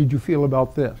 how did you feel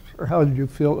about this? Or how did you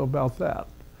feel about that?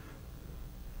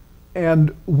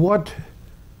 And what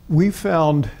we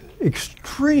found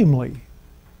extremely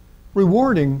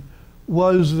rewarding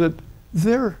was that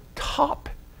the top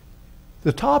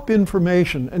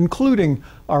information, including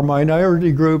our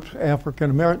minority groups, African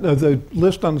American, the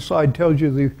list on the side tells you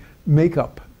the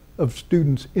makeup of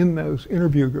students in those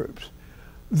interview groups,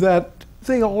 that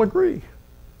they all agree.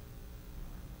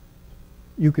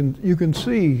 You can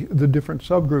see the different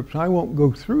subgroups. I won't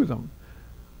go through them,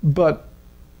 but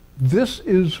this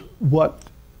is what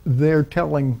they're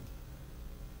telling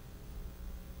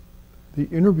the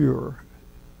interviewer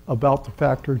about the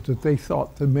factors that they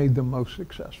thought that made them most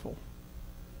successful.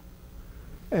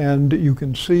 And you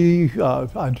can see, I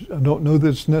don't know that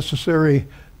it's necessary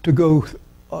to go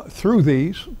through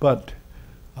these, but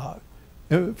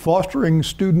fostering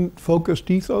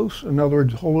student-focused ethos, in other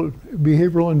words, whole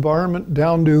behavioral environment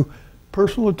down to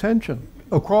personal attention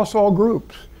across all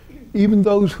groups, even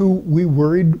those who we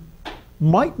worried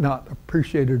might not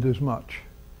appreciate it as much.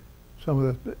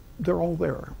 They're all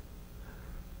there.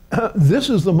 This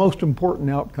is the most important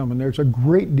outcome, and there's a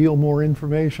great deal more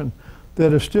information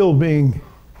that is still being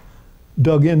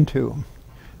dug into.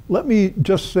 Let me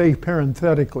just say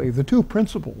parenthetically, the two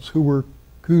principals who were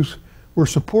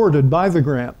supported by the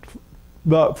grant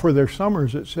for their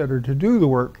summers, et cetera, to do the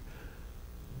work,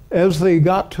 as they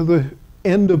got to the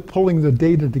end of pulling the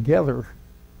data together,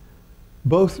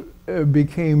 both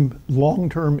became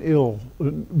long-term ill,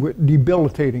 with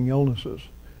debilitating illnesses.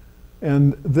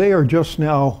 And they are just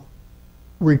now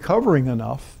recovering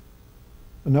enough,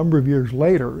 a number of years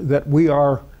later, that we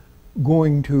are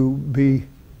going to be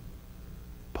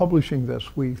publishing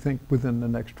this, we think, within the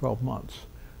next 12 months.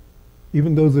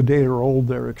 Even though the data are old,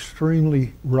 they're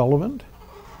extremely relevant.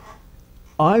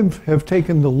 I have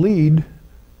taken the lead.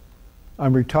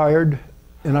 I'm retired,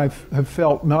 and I have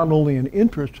felt not only an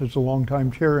interest as a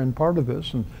longtime chair in part of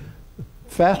this, and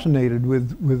fascinated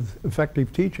with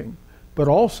effective teaching, but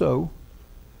also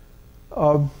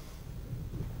I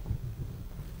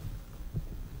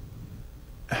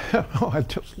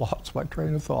just lost my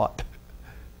train of thought.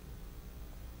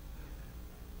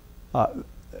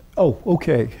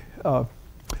 Okay.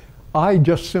 I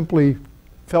just simply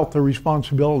felt the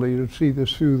responsibility to see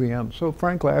this through the end. So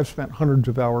frankly, I've spent hundreds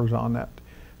of hours on that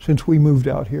since we moved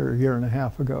out here a year and a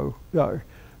half ago,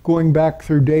 going back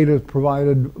through data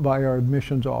provided by our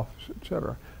admissions office, et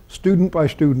cetera, student by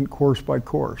student, course by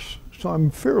course. So I'm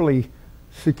fairly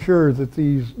secure that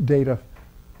these data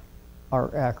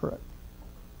are accurate.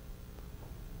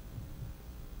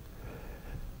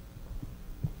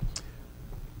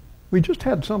 We just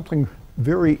had something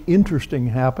very interesting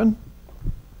happen.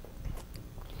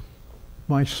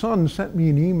 My son sent me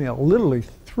an email literally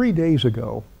 3 days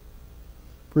ago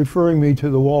referring me to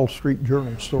the Wall Street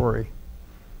Journal story.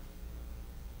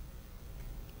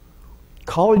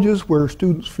 Colleges where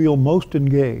students feel most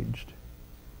engaged.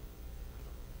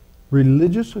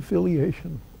 Religious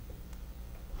affiliation.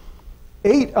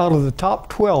 8 out of the top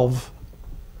 12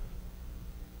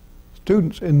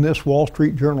 students in this Wall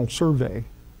Street Journal survey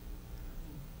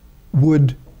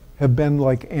would have been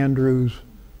like Andrews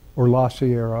or La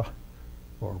Sierra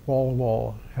or Walla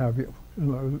Walla, have you.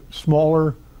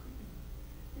 Smaller,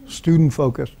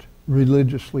 student-focused,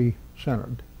 religiously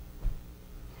centered.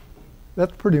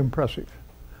 That's pretty impressive.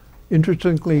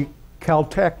 Interestingly,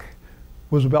 Caltech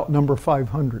was about number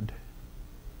 500.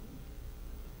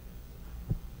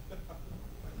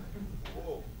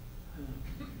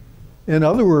 In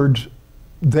other words,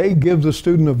 they give the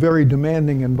student a very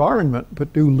demanding environment,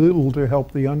 but do little to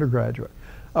help the undergraduate.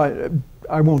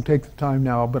 I won't take the time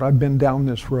now, but I've been down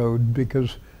this road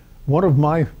because one of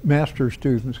my master's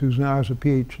students, who's now has a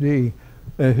PhD,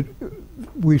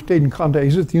 we stayed in contact.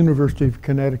 He's at the University of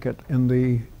Connecticut in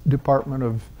the Department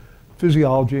of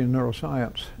Physiology and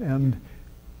Neuroscience. And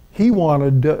he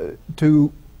wanted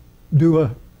to do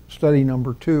a study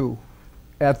number 2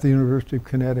 at the University of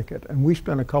Connecticut. And we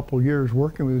spent a couple years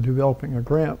working with developing a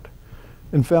grant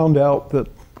and found out that,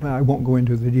 I won't go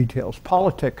into the details,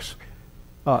 politics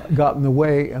got in the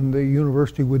way, and the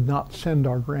university would not send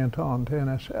our grant on to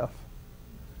NSF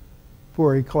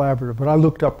for a collaborative. But I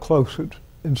looked up close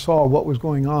and saw what was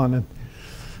going on. And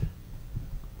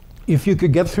if you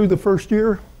could get through the first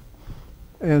year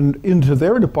and into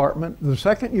their department, the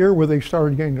second year where they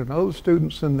started getting to know the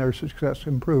students, and their success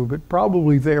improved. But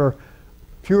probably there,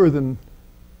 fewer than,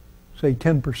 say,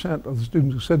 10% of the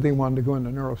students who said they wanted to go into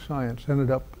neuroscience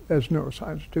ended up as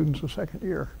neuroscience students the second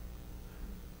year.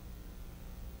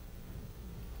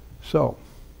 So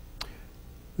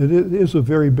it is a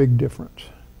very big difference.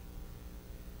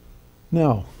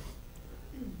 Now,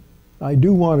 I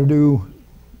do want to do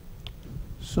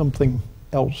something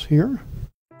else here.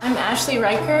 I'm Ashley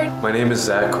Reichert. My name is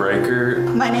Zach Reichert.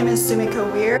 My name is Sumiko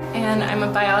Weir. And I'm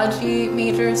a biology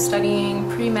major studying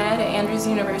pre-med at Andrews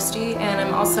University, and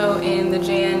I'm also in the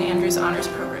J.N. Andrews Honors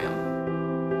Program.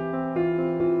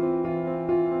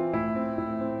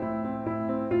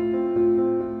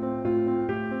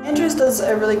 Andrews does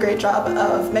a really great job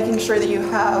of making sure that you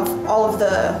have all of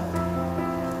the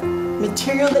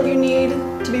material that you need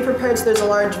to be prepared, so there's a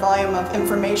large volume of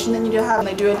information that you need to have, and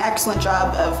they do an excellent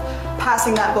job of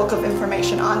passing that bulk of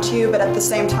information on to you, but at the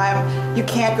same time, you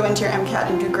can't go into your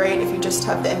MCAT and do great if you just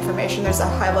have the information. There's a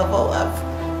high level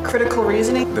of critical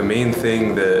reasoning. The main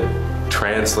thing that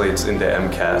translates into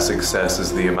MCAT success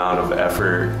is the amount of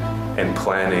effort and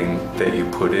planning that you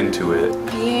put into it.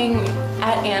 Being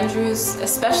at Andrews,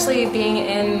 especially being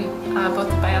in both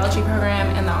the biology program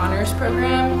and the honors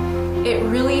program, it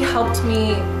really helped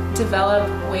me develop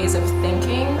ways of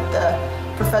thinking. The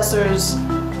professors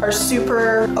are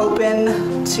super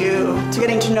open to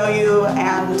getting to know you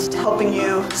and helping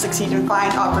you succeed and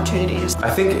find opportunities.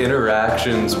 I think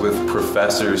interactions with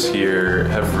professors here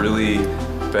have really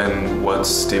been what's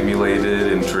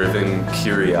stimulated and driven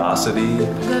curiosity.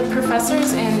 The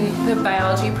professors in the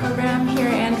biology program here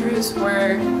at Andrews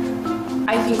were,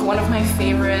 I think, one of my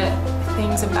favorite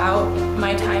things about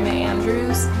my time at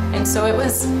Andrews, and so it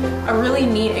was a really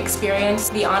neat experience.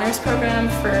 The honors program,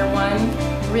 for one,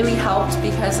 really helped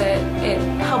because it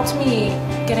helped me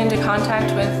get into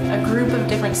contact with a group of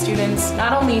different students,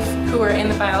 not only who were in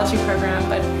the biology program,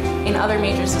 but in other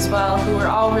majors as well, who were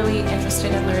all really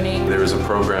interested in learning. There was a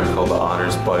program called the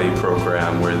Honors Buddy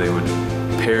Program where they would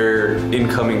pair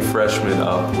incoming freshmen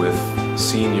up with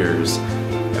seniors,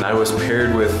 and I was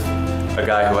paired with a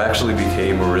guy who actually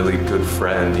became a really good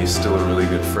friend. He's still a really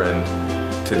good friend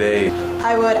today.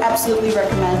 I would absolutely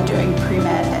recommend doing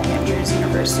pre-med at Andrews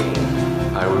University.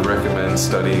 I would recommend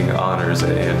studying honors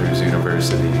at Andrews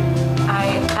University.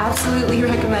 I absolutely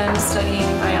recommend studying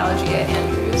biology at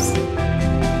Andrews.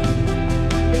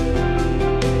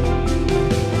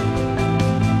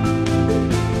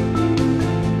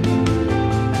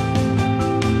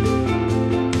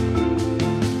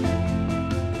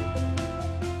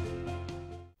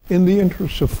 In the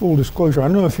interest of full disclosure, I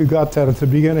don't know if you got that at the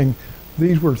beginning,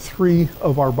 these were 3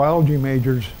 of our biology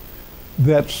majors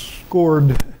that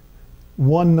scored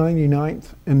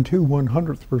 199th and 2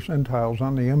 100th percentiles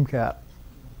on the MCAT,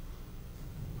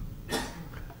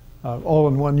 all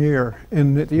in 1 year.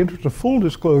 In the interest of full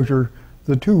disclosure,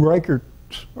 the 2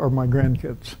 Reicherts are my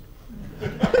grandkids.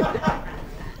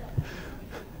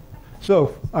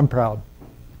 So I'm proud.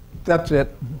 That's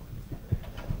it.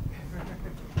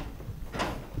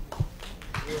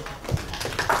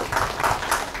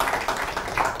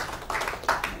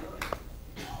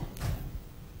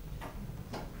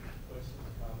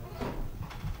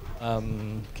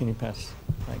 Can you pass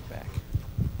the mic back?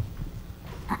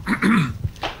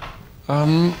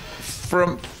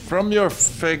 From your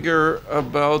figure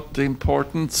about the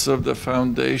importance of the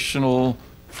foundational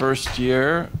first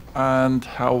year and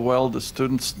how well the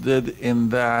students did in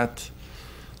that,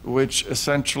 which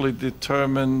essentially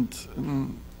determined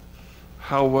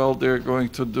how well they're going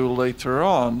to do later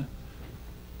on,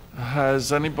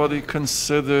 has anybody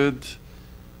considered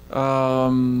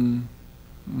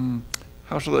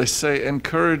how should I say,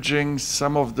 encouraging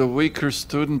some of the weaker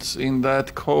students in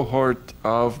that cohort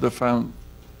of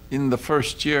in the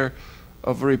first year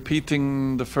of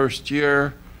repeating the first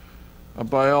year of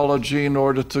biology in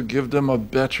order to give them a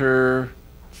better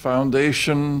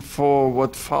foundation for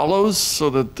what follows so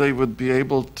that they would be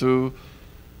able to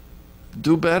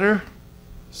do better?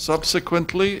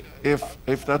 subsequently?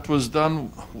 If that was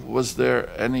done, was there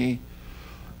any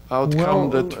outcome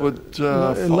that would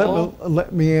follow?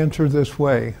 Let me answer this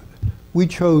way. We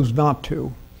chose not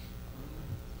to,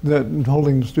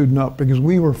 holding the student up, because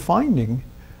we were finding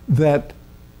that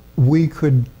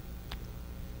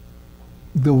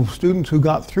the students who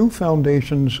got through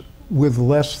foundations with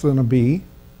less than a B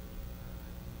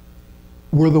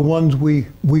were the ones we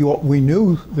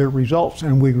knew their results,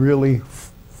 and we really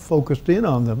focused in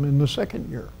on them in the second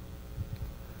year.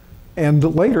 And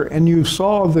later, and you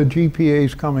saw the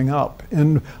GPAs coming up,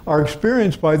 and our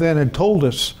experience by then had told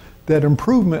us that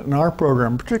improvement in our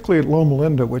program, particularly at Loma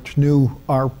Linda, which knew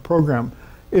our program,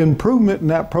 improvement in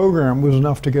that program was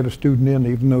enough to get a student in,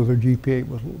 even though their GPA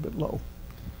was a little bit low.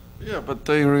 Yeah, but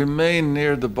they remain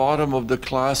near the bottom of the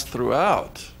class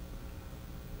throughout.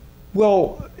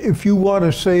 Well, if you want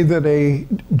to say that a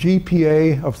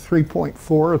GPA of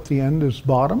 3.4 at the end is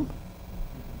bottom,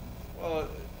 Well,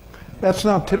 that's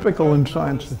not typical in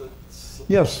science.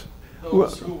 Yes.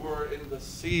 Those who were in the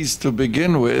C's to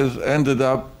begin with ended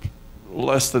up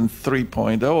less than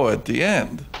 3.0 at the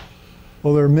end.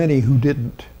 Well, there are many who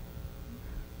didn't,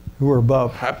 who are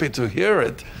above. Happy to hear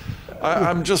it.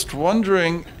 I'm just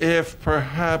wondering if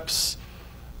perhaps,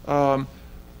 well,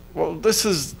 this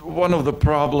is one of the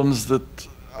problems that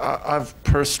I've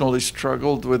personally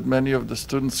struggled with many of the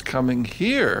students coming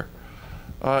here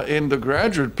in the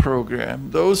graduate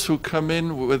program, those who come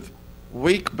in with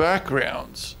weak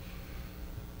backgrounds.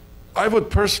 I would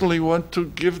personally want to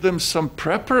give them some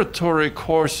preparatory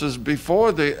courses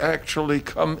before they actually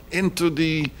come into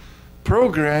the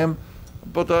program,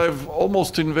 but I've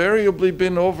almost invariably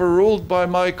been overruled by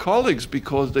my colleagues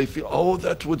because they feel, oh,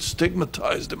 that would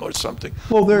stigmatize them or something.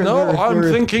 Well, I'm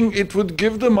thinking it would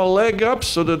give them a leg up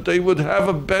so that they would have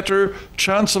a better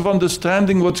chance of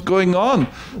understanding what's going on.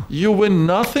 You win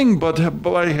nothing but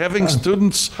by having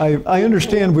students. I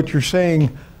understand what you're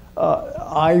saying.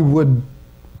 I would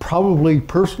probably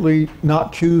personally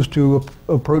not choose to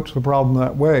approach the problem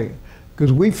that way,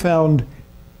 because we found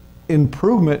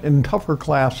improvement in tougher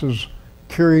classes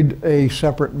carried a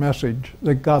separate message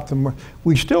that got them.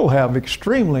 We still have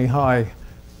extremely high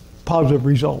positive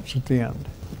results at the end.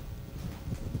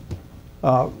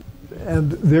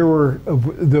 And there were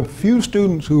the few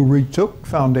students who retook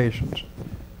foundations,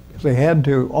 they had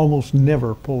to, almost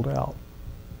never pulled out,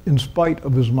 in spite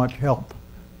of as much help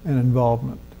and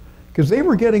involvement. Because they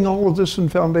were getting all of this in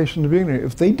foundation to begin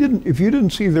with. If you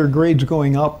didn't see their grades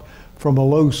going up from a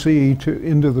low C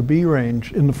into the B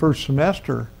range in the first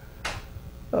semester,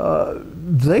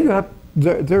 they got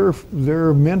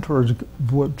their mentors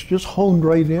just honed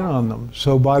right in on them.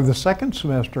 So by the second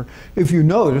semester, if you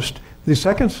noticed, the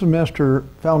second semester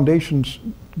foundations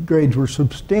grades were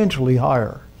substantially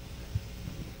higher.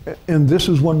 And this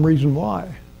is one reason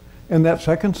why. And that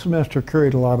second semester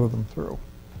carried a lot of them through.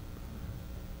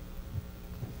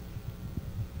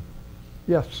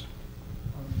 Yes.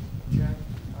 Jack,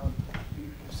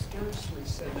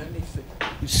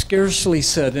 you scarcely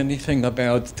said anything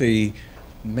about the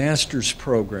master's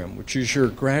program, which is your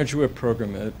graduate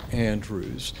program at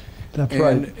Andrews. That's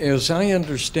right. And as I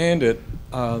understand it,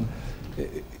 while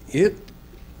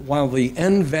the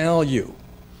end value,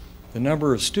 the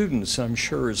number of students, I'm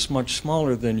sure, is much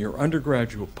smaller than your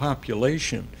undergraduate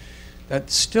population, that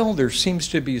still there seems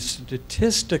to be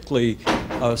statistically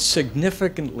a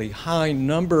significantly high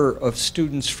number of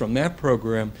students from that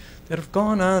program that have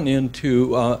gone on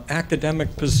into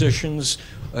academic positions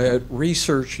at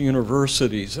research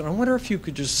universities. And I wonder if you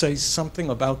could just say something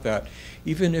about that,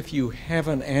 even if you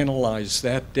haven't analyzed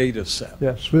that data set.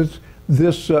 Yes,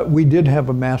 we did have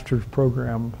a master's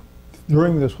program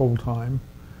during this whole time,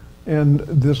 and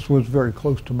this was very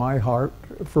close to my heart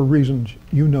for reasons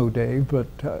you know, Dave, but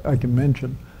I can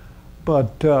mention.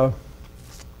 But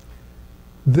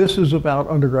this is about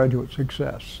undergraduate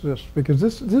success, because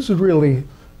this is really,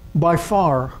 by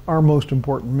far, our most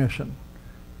important mission,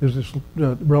 is this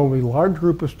relatively large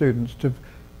group of students, to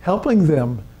helping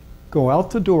them go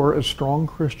out the door as strong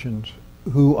Christians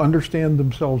who understand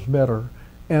themselves better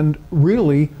and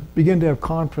really begin to have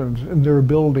confidence in their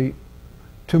ability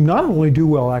to not only do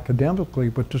well academically,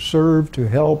 but to serve, to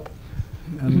help.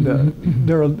 And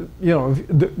there are,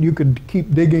 you could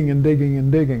keep digging and digging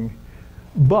and digging.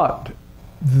 But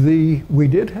we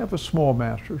did have a small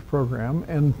master's program,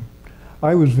 and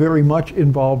I was very much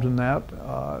involved in that.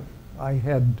 I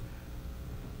had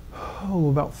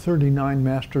about 39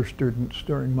 master's students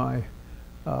during my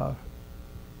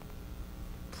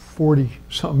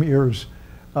 40-some years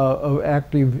of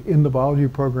active in the biology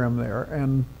program there,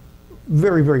 and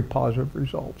very, very positive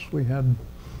results. We had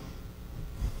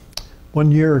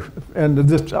one year, and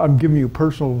this, I'm giving you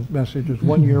personal messages.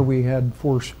 One year we had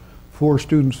four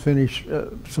students finish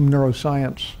some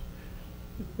neuroscience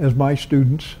as my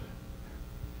students.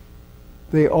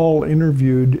 They all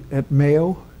interviewed at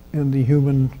Mayo in the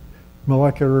human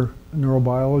molecular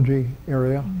neurobiology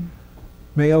area.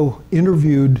 Mayo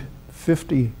interviewed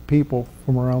 50 people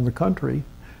from around the country.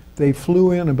 They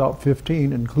flew in about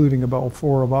 15, including about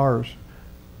 4 of ours,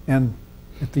 and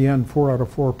at the end, 4 out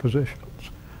of 4 positions.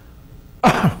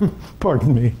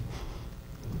 Pardon me.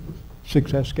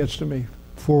 Success gets to me.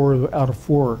 4 out of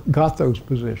 4 got those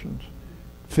positions,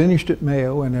 finished at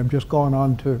Mayo, and have just gone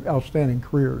on to outstanding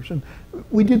careers. And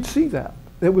we did see that.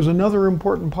 It was another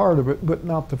important part of it, but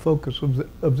not the focus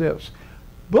of this.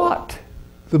 But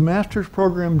the master's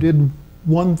program did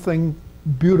one thing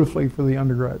beautifully for the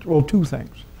undergraduates. Well, 2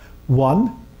 things.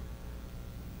 One,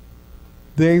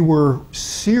 they were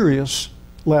serious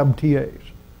lab TAs,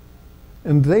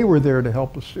 and they were there to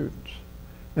help the students.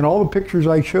 And all the pictures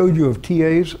I showed you of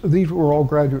TAs, these were all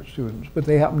graduate students, but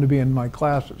they happened to be in my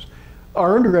classes.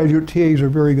 Our undergraduate TAs are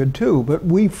very good too, but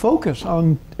we focus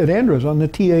on, at Andrews, on the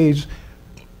TAs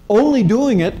only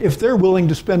doing it if they're willing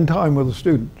to spend time with the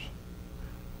students.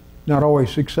 Not always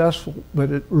successful,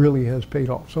 but it really has paid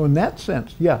off. So in that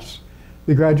sense, yes,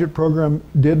 the graduate program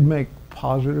did make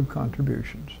positive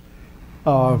contributions.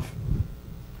 Okay,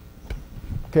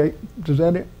 does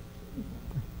that it?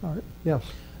 All right, yes.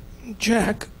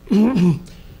 Jack,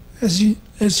 as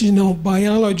you know,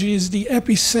 biology is the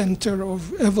epicenter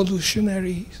of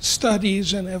evolutionary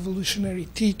studies and evolutionary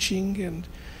teaching. And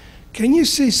can you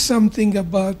say something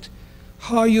about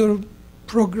how your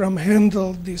program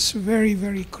handled this very,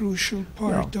 very crucial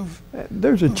part of...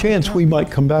 There's a chance we might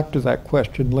come back to that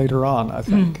question later on, I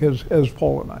think, as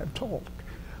Paul and I have talked.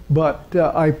 But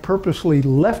I purposely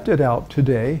left it out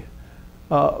today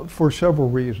for several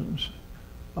reasons.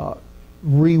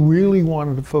 We really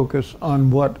wanted to focus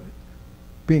on what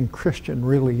being Christian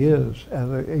really is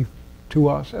to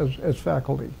us as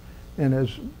faculty and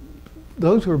as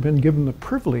those who have been given the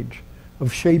privilege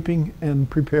of shaping and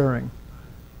preparing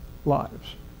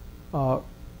lives.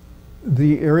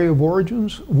 The area of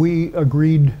origins, we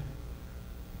agreed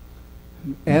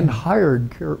and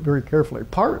hired very carefully.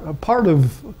 Part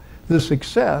of the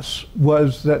success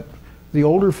was that the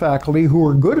older faculty, who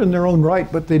were good in their own right,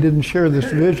 but they didn't share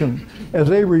this vision, as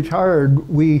they retired,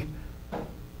 we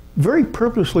very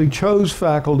purposely chose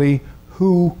faculty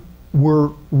who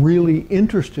were really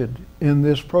interested in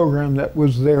this program that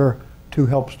was there to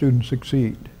help students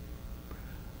succeed.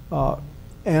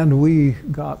 And we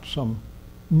got some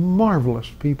marvelous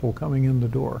people coming in the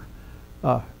door.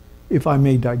 If I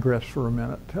may digress for a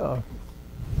minute.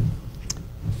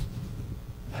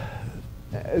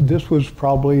 This was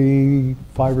probably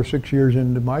 5 or 6 years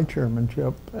into my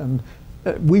chairmanship, and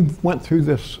we went through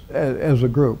this as a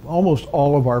group. Almost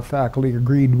all of our faculty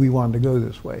agreed we wanted to go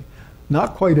this way.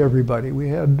 Not quite everybody. We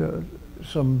had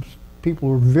some people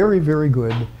who were very, very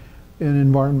good in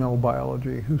environmental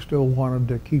biology who still wanted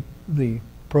to keep the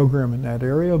program in that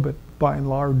area, but by and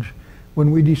large,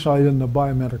 when we decided on the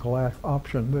biomedical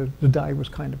option, the die was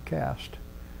kind of cast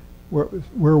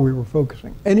where we were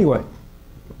focusing. Anyway,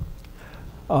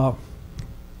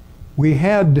 we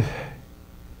had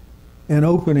an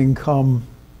opening come,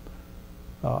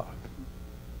 and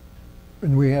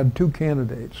we had 2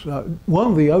 candidates. One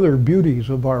of the other beauties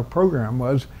of our program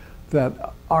was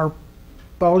that our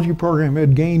biology program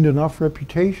had gained enough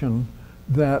reputation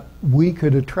that we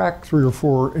could attract 3 or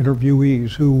 4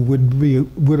 interviewees who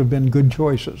would have been good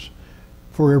choices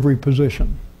for every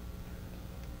position.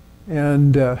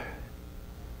 And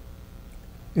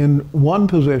in one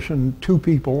position, 2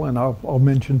 people, and I'll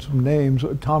mention some names,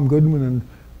 Tom Goodman and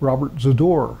Robert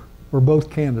Zador were both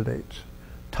candidates.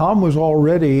 Tom was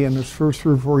already in his first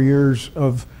 3 or 4 years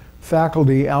of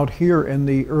faculty out here in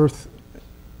the Earth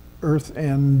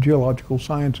and Geological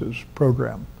Sciences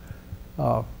program.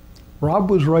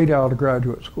 Rob was right out of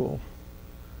graduate school.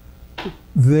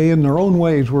 They, in their own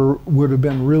ways, would have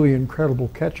been really incredible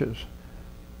catches.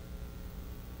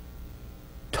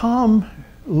 Tom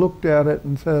looked at it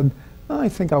and said, I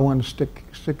think I want to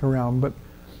stick around, but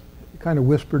kind of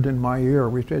whispered in my ear.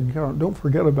 We said, don't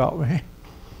forget about me.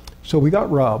 So we got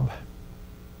Rob.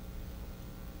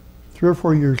 3 or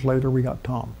 4 years later, we got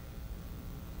Tom.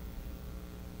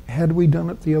 Had we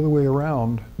done it the other way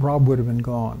around, Rob would have been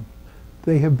gone.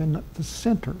 They have been at the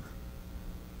center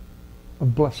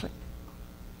of blessing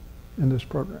in this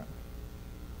program.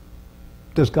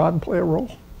 Does God play a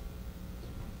role?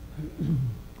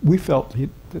 We felt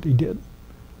that he did.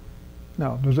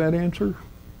 Now, does that answer?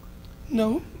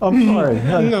 No. I'm sorry.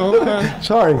 No.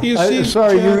 Sorry. You see,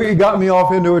 sorry, Jack- you got me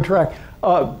off into a track.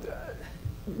 One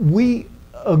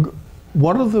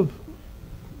of the,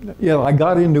 yeah, I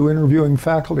got into interviewing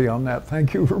faculty on that.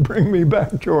 Thank you for bringing me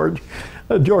back, George.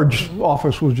 George's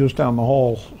office was just down the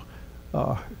hall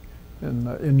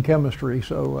in chemistry,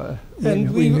 so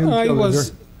And we knew each I other was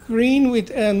very- green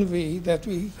with envy that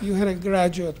you had a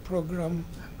graduate program.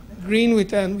 Green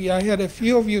with envy. I had a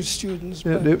few of your students.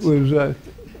 But It was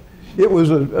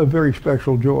a very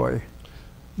special joy.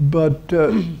 But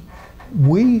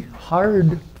we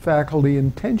hired faculty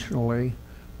intentionally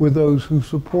with those who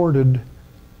supported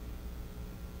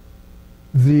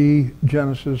the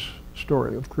Genesis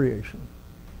story of creation.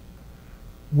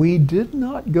 We did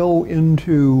not go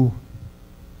into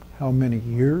how many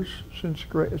years since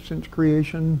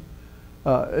creation,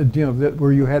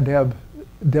 where you had to have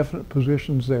definite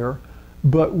positions there.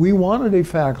 But we wanted a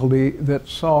faculty that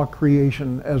saw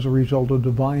creation as a result of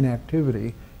divine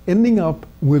activity, ending up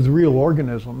with real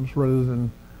organisms rather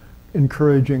than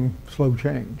encouraging slow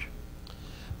change.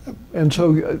 And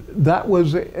so that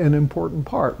was an important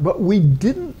part. But we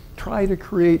didn't try to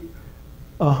create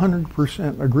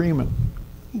 100% agreement.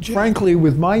 Frankly,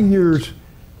 with my years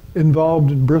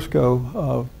involved in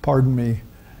Briscoe, pardon me,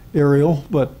 Ariel,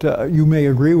 but you may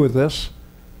agree with this,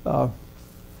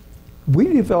 we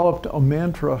developed a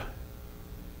mantra: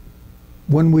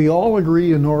 when we all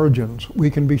agree in origins, we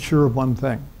can be sure of one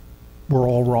thing: we're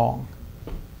all wrong.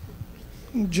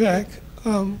 Jack,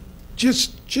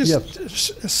 just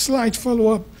Yes. a slight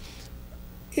follow-up.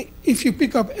 If you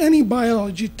pick up any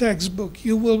biology textbook,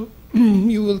 you will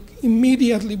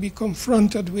immediately be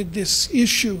confronted with this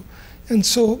issue. And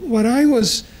so what I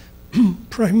was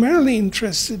primarily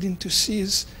interested in to see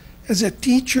is, as a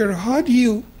teacher, how do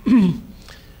you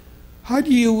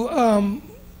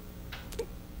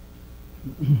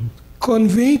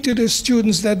convey to the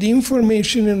students that the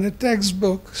information in the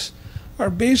textbooks are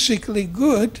basically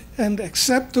good and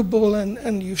acceptable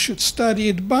and you should study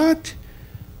it, but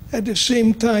at the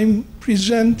same time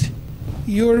present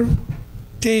your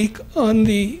take on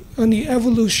the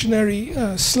evolutionary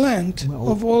slant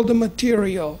of all the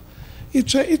material.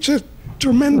 It's a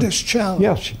tremendous challenge.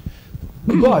 Yes,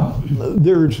 but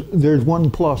there's one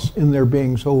plus in their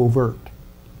being so overt,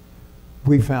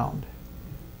 we found.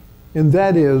 And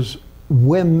that is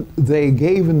when they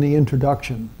gave in the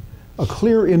introduction a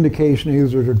clear indication,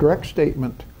 either a direct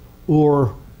statement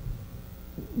or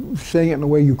saying it in a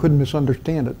way you couldn't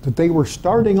misunderstand it, that they were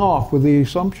starting off with the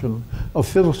assumption of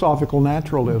philosophical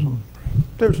naturalism.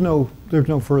 There's no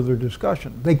further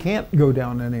discussion. They can't go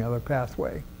down any other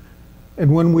pathway.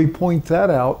 And when we point that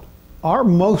out, our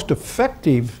most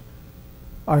effective,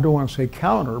 I don't want to say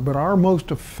counter, but our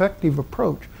most effective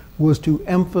approach was to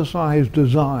emphasize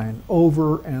design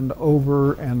over and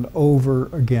over and over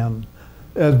again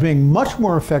as being much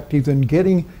more effective than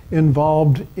getting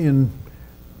involved in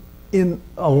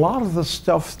a lot of the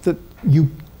stuff that you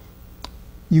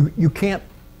can't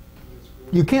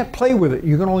play with it.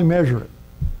 You can only measure it.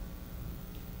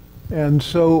 And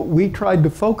so we tried to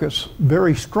focus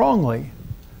very strongly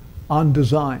on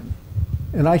design.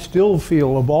 And I still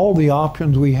feel of all the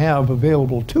options we have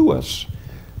available to us,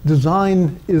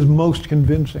 design is most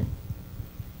convincing.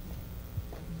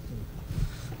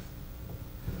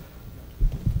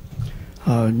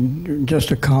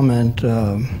 Just a comment.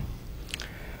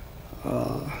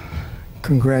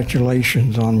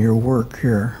 Congratulations on your work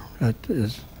here. That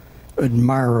is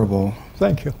admirable.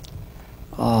 Thank you.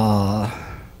 I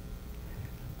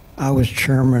was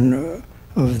chairman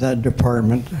of that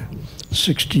department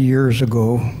 60 years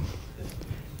ago,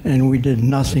 and we did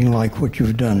nothing like what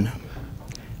you've done.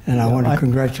 And I want to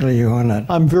congratulate you on that.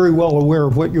 I'm very well aware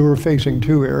of what you were facing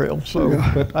too, Ariel, so,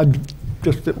 but I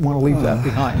just didn't want to leave that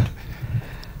behind.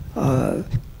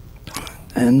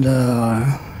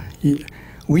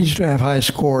 We used to have high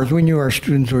scores. We knew our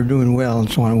students were doing well and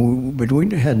so on, but we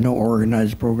had no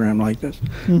organized program like this.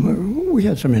 Mm-hmm. We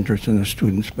had some interest in the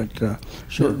students, but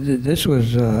sure. This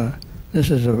is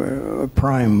a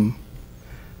prime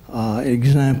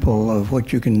example of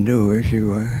what you can do if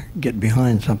you get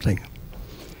behind something.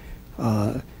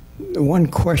 One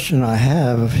question I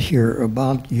have here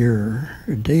about your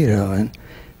data, and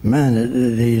man,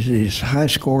 these high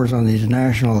scores on these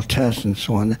national tests and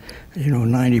so on,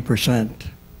 90%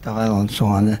 dial and so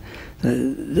on.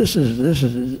 This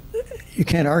is you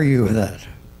can't argue with that.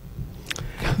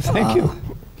 Thank you.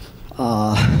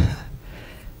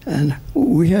 And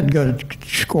we had good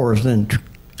scores then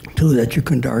too that you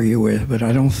couldn't argue with, but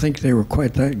I don't think they were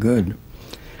quite that good.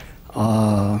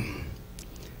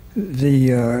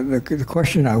 The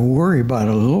question I worry about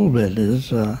a little bit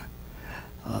is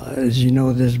As you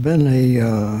know, there's been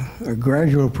a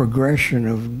gradual progression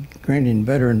of granting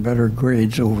better and better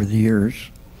grades over the years.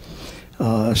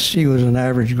 C was an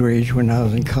average grade when I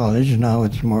was in college, and now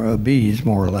it's more a B is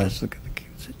more or less the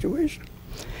situation.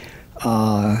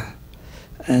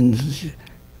 And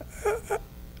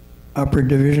upper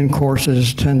division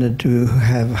courses tended to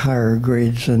have higher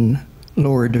grades than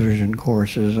lower division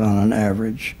courses on an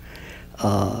average.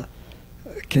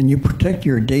 Can you protect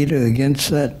your data against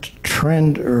that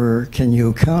trend, or can you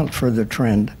account for the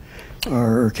trend,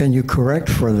 or can you correct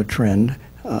for the trend?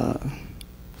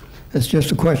 It's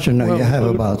just a question that you have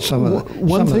about some of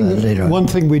that data. One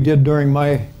thing we did during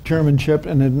my chairmanship,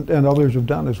 and others have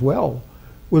done as well,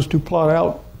 was to plot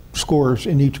out scores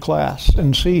in each class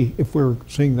and see if we're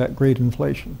seeing that grade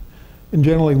inflation. And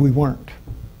generally we weren't.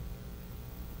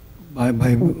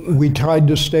 We tried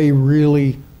to stay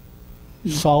really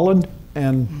solid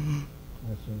and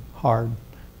hard.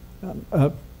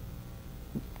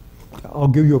 I'll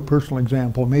give you a personal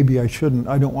example. Maybe I shouldn't.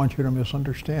 I don't want you to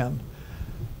misunderstand.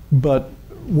 But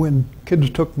when kids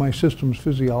took my systems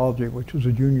physiology, which was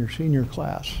a junior-senior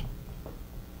class,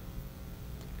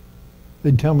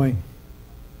 they'd tell me,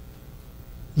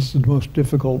 this is the most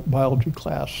difficult biology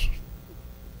class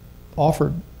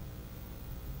offered.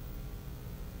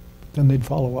 Then they'd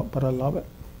follow up, but I love it.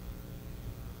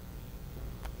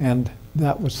 And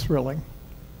that was thrilling.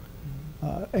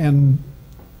 And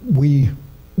we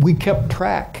kept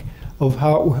track of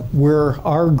where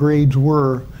our grades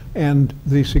were and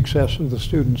the success of the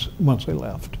students once they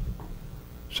left.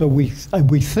 So we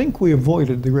think we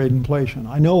avoided the grade inflation.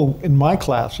 I know in my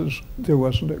classes there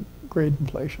wasn't a grade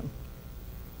inflation.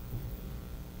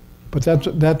 But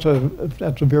that's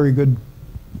a very good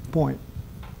point.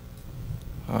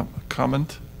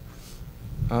 Comment.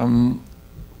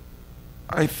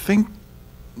 I think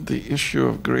the issue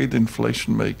of grade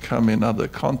inflation may come in other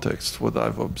contexts. What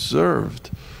I've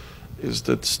observed is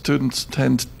that students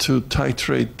tend to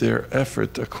titrate their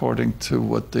effort according to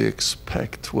what they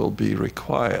expect will be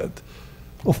required.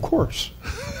 Of course.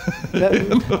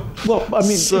 Well, I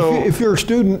mean, so, if you're a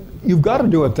student, you've got to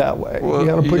do it that way. Well, you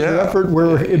got to put your effort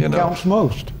where it counts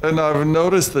most. And I've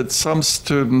noticed that some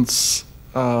students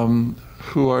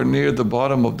who are near the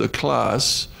bottom of the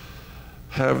class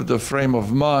have the frame of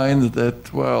mind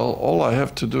that, well, all I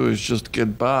have to do is just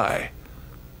get by.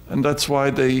 And that's why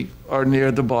they are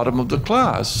near the bottom of the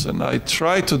class. And I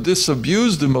try to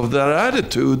disabuse them of that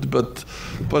attitude, but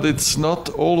it's not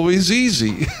always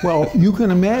easy. Well, you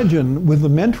can imagine with the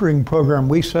mentoring program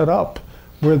we set up,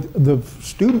 where the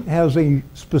student has a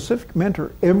specific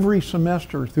mentor every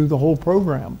semester through the whole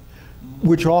program,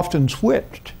 which often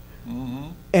switched.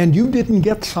 And you didn't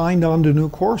get signed on to new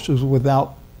courses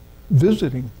without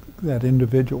visiting that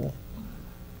individual.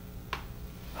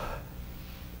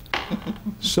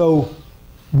 So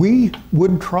we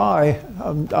would try,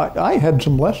 I had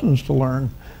some lessons to learn.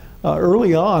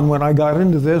 Early on when I got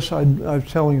into this, I was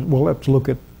telling, well, let's look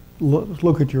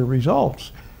at your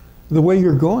results. The way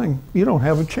you're going, you don't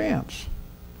have a chance.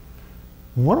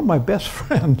 One of my best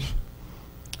friends,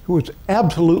 who was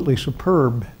absolutely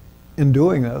superb in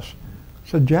doing this,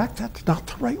 said, Jack, that's not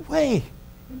the right way.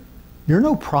 You're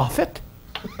no prophet.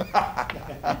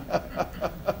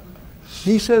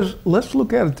 He says, let's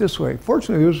look at it this way.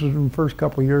 Fortunately, this was in the first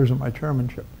couple of years of my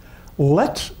chairmanship.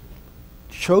 Let's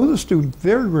show the student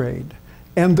their grade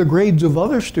and the grades of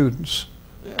other students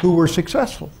who were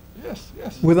successful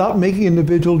without making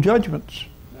individual judgments.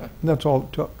 And that's all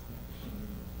it took.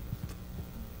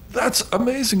 That's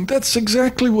amazing. That's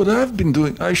exactly what I've been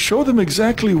doing. I show them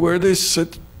exactly where they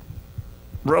sit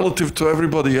relative to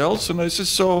everybody else, and I say,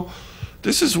 so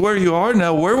this is where you are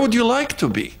now. Where would you like to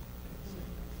be?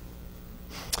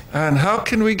 And how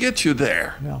can we get you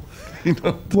there? Yeah.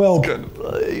 Well,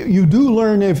 you do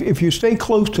learn, if you stay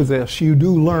close to this, you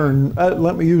do learn.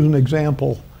 Let me use an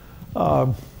example.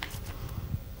 A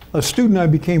student I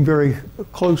became very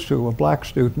close to, a black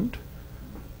student,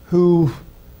 who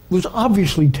was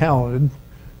obviously talented,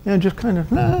 and just kind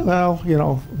of,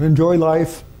 enjoy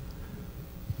life.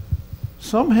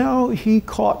 Somehow he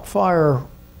caught fire,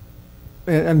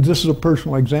 and this is a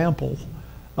personal example,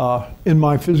 in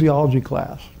my physiology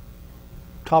class.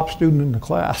 Top student in the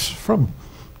class from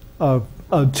a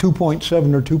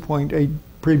 2.7 or 2.8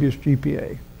 previous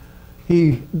GPA.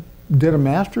 He did a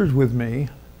master's with me.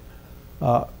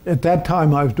 At that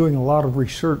time, I was doing a lot of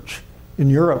research in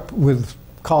Europe with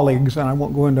colleagues, and I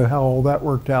won't go into how all that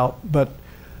worked out, but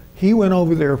he went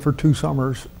over there for 2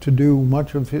 summers to do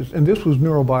much of his, and this was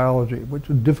neurobiology, which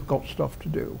was difficult stuff to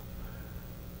do.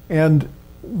 And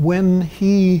when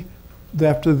he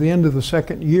after the end of the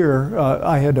second year,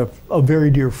 I had a very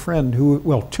dear friend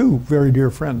two very dear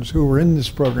friends who were in this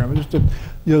program. Just at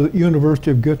the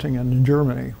University of Göttingen in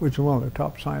Germany, which is one of the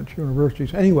top science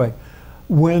universities. Anyway,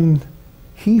 when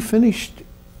he finished,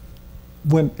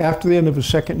 after the end of his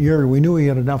second year, we knew he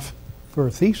had enough for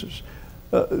a thesis.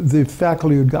 The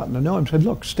faculty who'd gotten to know him said,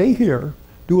 "Look, stay here,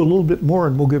 do a little bit more,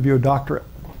 and we'll give you a doctorate."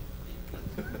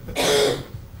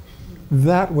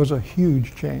 That was a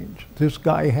huge change. This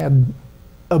guy had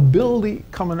ability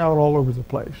coming out all over the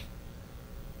place,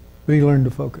 but he learned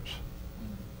to focus.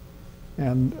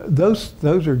 And those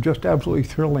are just absolutely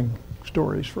thrilling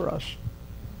stories for us.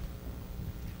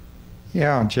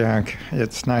 Yeah, Jack,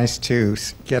 it's nice to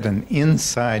get an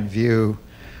inside view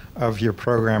of your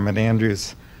program at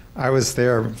Andrews. I was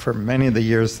there for many of the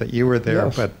years that you were there,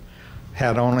 Yes. but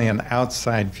had only an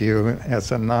outside view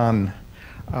as a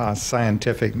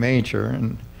non-scientific major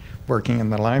and working in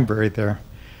the library there.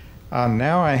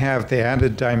 Now I have the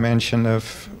added dimension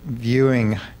of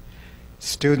viewing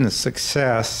student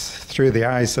success through the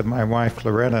eyes of my wife,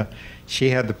 Loretta. She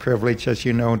had the privilege, as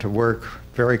you know, to work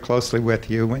very closely with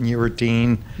you when you were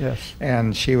dean. Yes.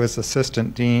 And she was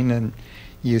assistant dean, and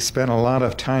you spent a lot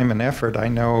of time and effort, I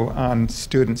know, on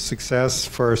student success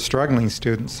for struggling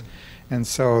students. And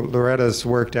so Loretta's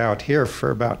worked out here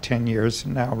for about 10 years,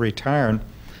 now retired.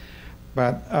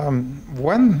 But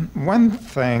one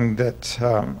thing that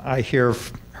I hear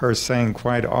her saying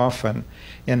quite often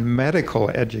in medical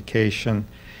education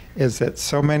is that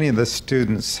so many of the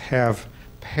students have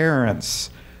parents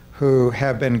who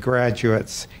have been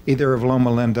graduates, either of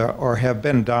Loma Linda or have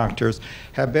been doctors,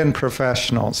 have been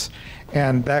professionals,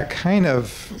 and that kind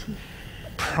of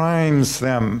primes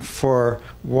them for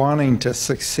wanting to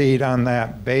succeed on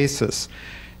that basis.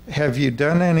 Have you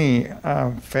done any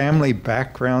family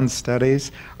background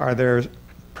studies? Are there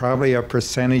probably a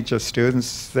percentage of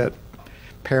students that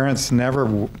parents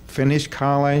never finish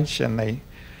college and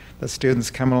the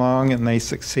students come along and they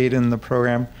succeed in the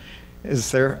program?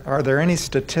 Are there any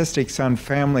statistics on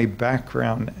family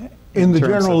background? In the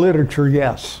general literature,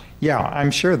 yes. Yeah,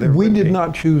 I'm sure there We would did be.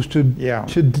 not choose to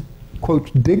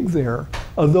quote, dig there,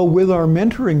 although with our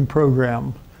mentoring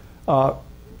program,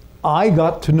 I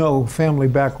got to know family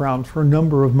backgrounds for a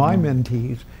number of my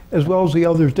mentees, as well as the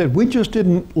others did. We just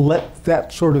didn't let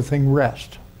that sort of thing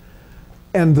rest.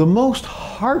 And the most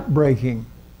heartbreaking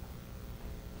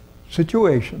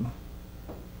situation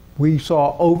we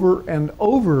saw over and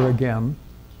over again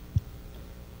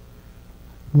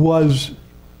was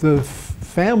the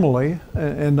family,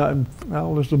 and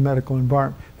well, there's the medical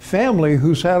environment, family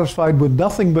who's satisfied with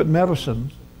nothing but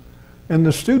medicine, and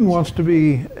the student wants to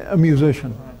be a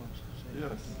musician.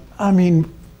 I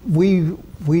mean,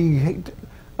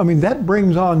 that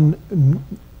brings on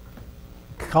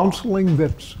counseling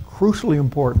that's crucially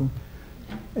important,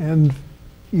 and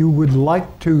you would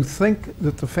like to think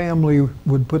that the family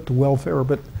would put the welfare,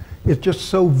 but it's just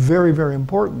so very, very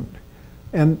important.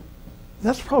 And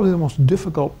that's probably the most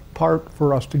difficult part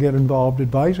for us to get involved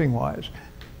advising-wise.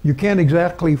 You can't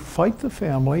exactly fight the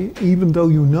family, even though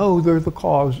you know they're the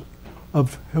cause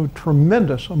of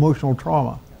tremendous emotional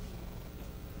trauma.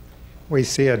 We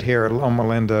see it here at Loma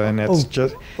Linda, and it's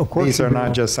these are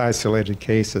not just isolated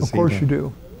cases. Of course you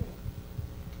do.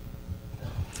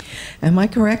 Am I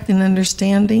correct in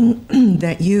understanding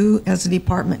that you, as a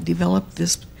department, developed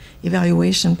this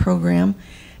evaluation program?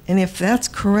 And if that's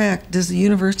correct, does the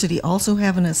university also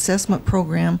have an assessment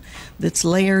program that's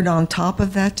layered on top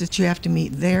of that you have to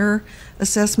meet their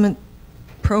assessment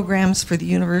programs for the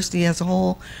university as a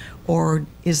whole? Or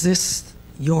is this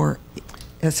your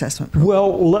assessment program?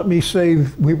 Well, let me say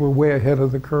we were way ahead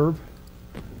of the curve.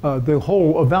 The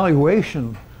whole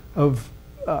evaluation of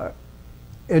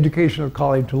education at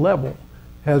college level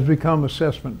has become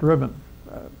assessment driven,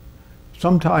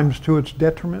 sometimes to its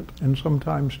detriment and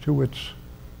sometimes to its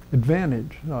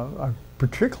advantage. I've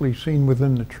particularly seen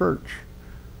within the church.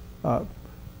 A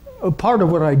part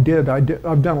of what I've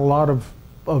done a lot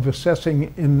of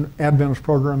assessing in Adventist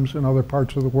programs in other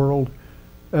parts of the world,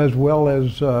 as well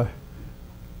as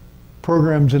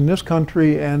programs in this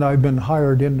country, and I've been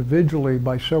hired individually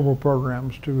by several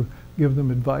programs to give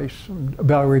them advice,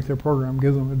 evaluate their program,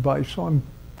 give them advice. So I'm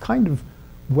kind of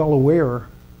well aware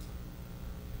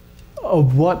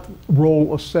of what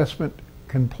role assessment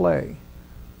can play.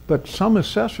 But some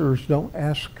assessors don't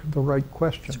ask the right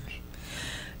questions.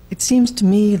 It seems to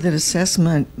me that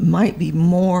assessment might be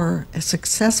more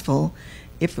successful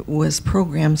if it was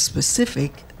program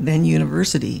specific than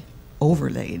university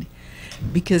overlaid.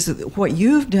 Because what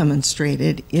you've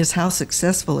demonstrated is how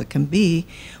successful it can be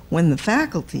when the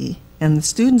faculty and the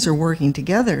students are working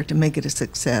together to make it a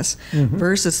success,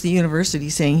 versus the university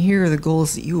saying, here are the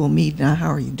goals that you will meet, now how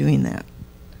are you doing that?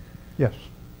 Yes.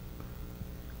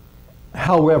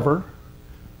 However,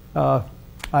 I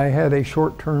had a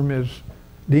short term as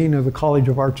Dean of the College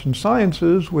of Arts and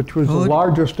Sciences, which was the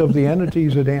largest of the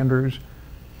entities at Andrews.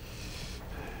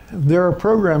 There are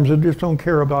programs that just don't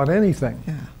care about anything.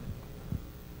 Yeah.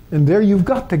 And there you've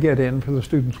got to get in for the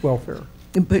students' welfare.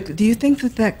 But do you think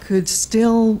that that could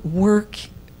still work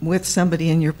with somebody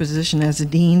in your position as a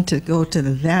dean to go to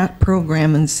that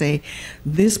program and say,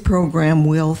 this program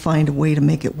will find a way to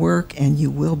make it work and you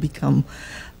will become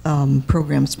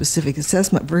program-specific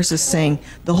assessment, versus saying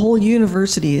the whole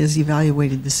university is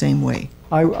evaluated the same way?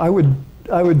 I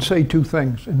would say two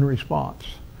things in response.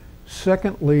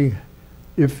 Secondly,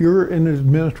 if you're in an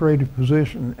administrative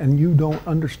position and you don't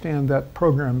understand that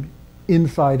program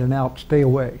inside and out, stay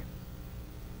away.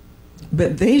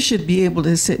 But they should be able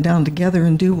to sit down together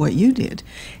and do what you did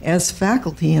as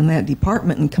faculty in that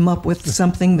department and come up with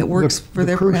something that works for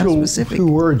their program specific. The crucial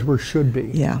two words were should be.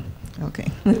 Yeah,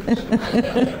 okay.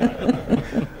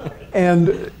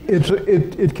 And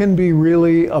it can be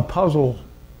really a puzzle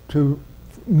to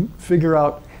figure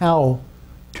out how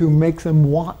to make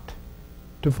them want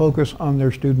to focus on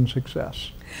their student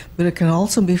success. But it can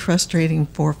also be frustrating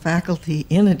for faculty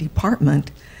in a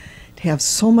department to have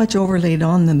so much overlaid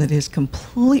on them that is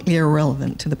completely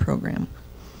irrelevant to the program.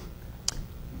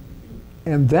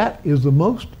 And that is the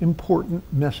most important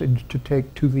message to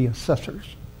take to the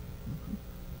assessors,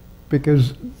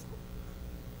 because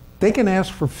they can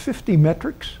ask for 50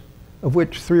 metrics, of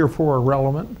which 3 or 4 are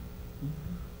relevant.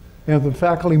 And if the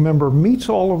faculty member meets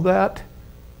all of that,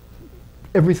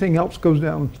 everything else goes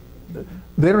down.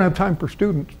 They don't have time for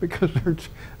students because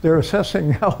they're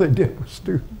assessing how they did with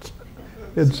students,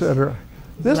 etc.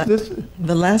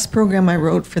 The last program I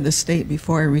wrote for the state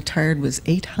before I retired was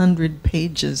 800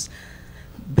 pages,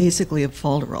 basically of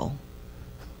falderall,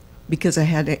 because I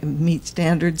had to meet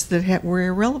standards that were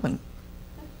irrelevant.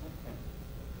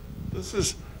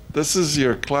 This is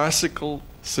your classical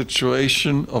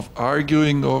situation of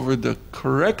arguing over the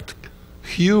correct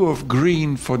hue of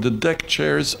green for the deck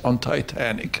chairs on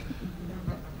Titanic.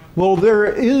 Well, there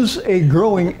is a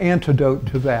growing antidote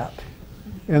to that,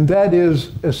 and that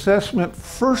is assessment,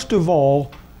 first of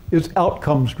all, is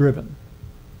outcomes driven.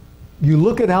 You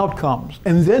look at outcomes,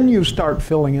 and then you start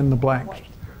filling in the blanks.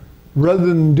 Rather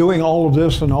than doing all of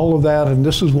this and all of that, and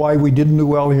this is why we didn't do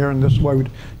well here, and this is why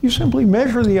you simply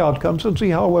measure the outcomes and see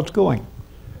how what's going.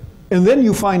 And then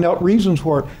you find out reasons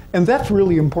for it, and that's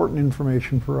really important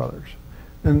information for others.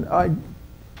 And I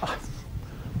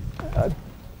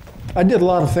did a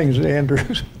lot of things at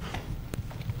Andrews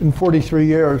in 43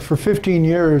 years. For 15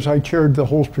 years, I chaired the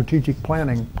whole strategic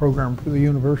planning program for the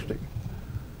university.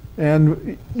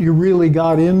 And you really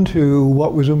got into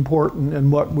what was important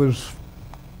and what was...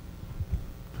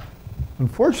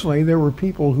 Unfortunately, there were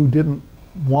people who didn't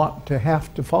want to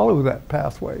have to follow that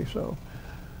pathway. So,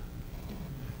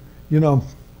 you know,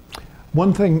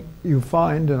 one thing you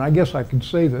find, and I guess I can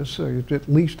say this, at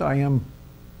least I am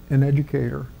an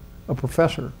educator, a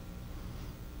professor,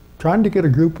 trying to get a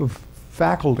group of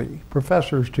faculty,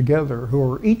 professors together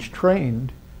who are each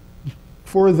trained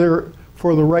for the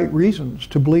right reasons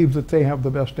to believe that they have the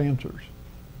best answers.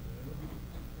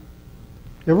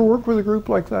 You ever work with a group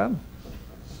like that?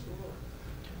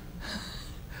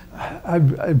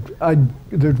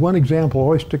 There's one example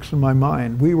always sticks in my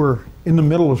mind. We were in the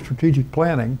middle of strategic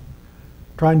planning,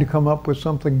 trying to come up with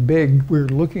something big. We were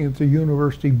looking at the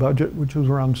university budget, which was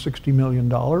around $60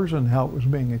 million, and how it was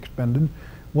being expended.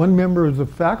 One member of the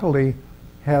faculty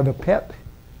had a pet.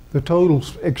 The total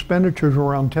expenditures were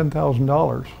around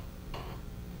 $10,000.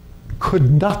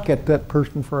 Could not get that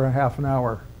person for a half an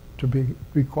hour to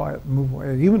be quiet and move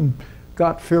away. It even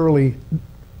got fairly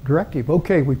directive.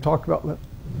 Okay, we talked about that.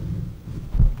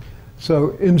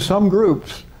 So in some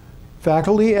groups,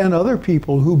 faculty and other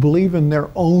people who believe in their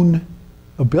own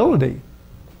ability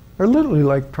are literally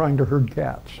like trying to herd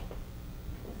cats.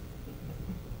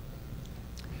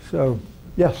 So,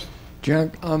 yes?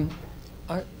 Jack,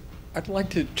 I'd like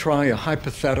to try a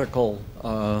hypothetical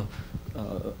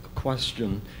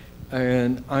question,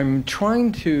 and I'm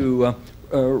trying to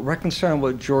reconcile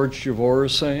what George Javor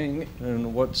is saying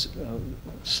and what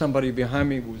somebody behind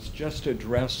me was just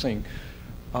addressing.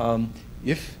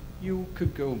 If you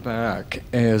could go back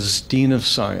as Dean of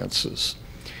Sciences,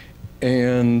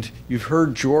 and you've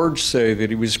heard George say that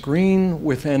he was green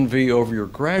with envy over your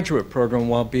graduate program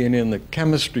while being in the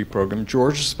chemistry program.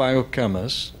 George is a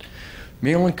biochemist.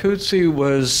 Milan-Kutsi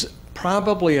was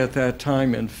probably at that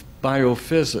time in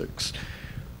biophysics.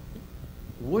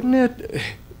 Wouldn't it,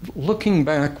 looking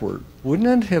backward,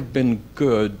 wouldn't it have been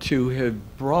good to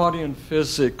have brought in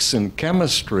physics and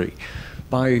chemistry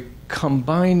by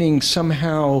combining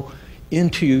somehow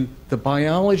into the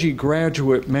biology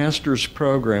graduate master's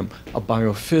program a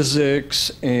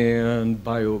biophysics and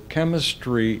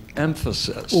biochemistry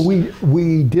emphasis? Well,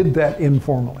 we did that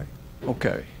informally.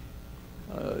 Okay.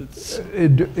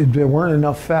 There weren't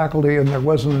enough faculty, and there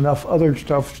wasn't enough other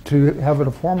stuff to have it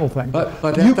a formal thing.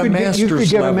 But you at the master's you could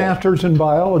get level. a master's in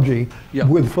biology Yeah.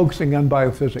 with focusing on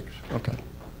biophysics. Okay.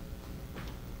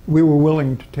 We were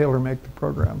willing to tailor-make the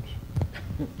programs.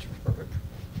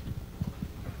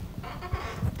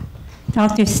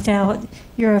 Dr. Stout,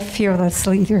 you're a fearless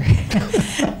leader.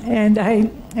 And I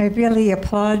really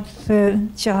applaud the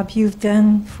job you've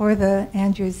done for the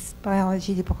Andrews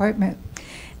Biology Department.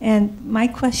 And my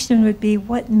question would be,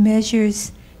 what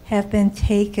measures have been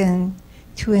taken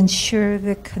to ensure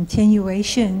the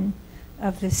continuation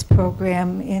of this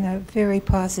program in a very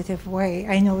positive way?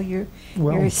 I know you're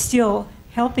still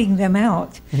helping them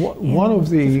out. One of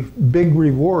the big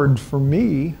rewards for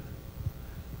me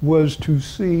was to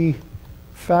see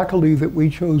faculty that we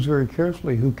chose very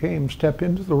carefully who came step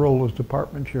into the role as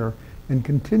department chair and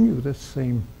continue this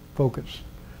same focus.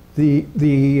 The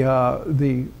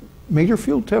major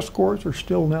field test scores are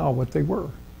still now what they were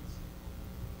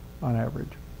on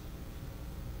average.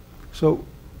 So,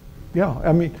 yeah,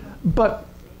 I mean, but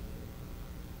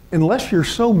unless you're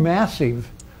so massive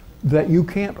that you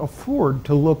can't afford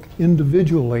to look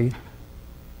individually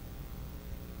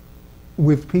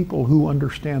with people who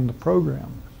understand the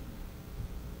program,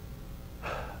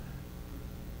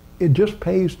 it just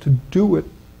pays to do it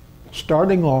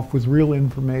starting off with real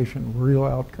information, real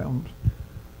outcomes.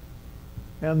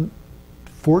 And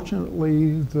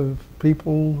fortunately, the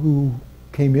people who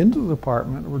came into the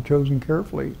department were chosen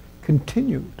carefully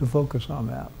continue to focus on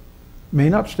that. May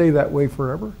not stay that way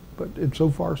forever, but it's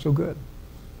so far so good.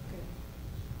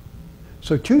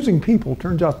 So choosing people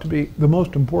turns out to be the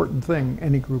most important thing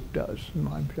any group does, in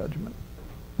my judgment.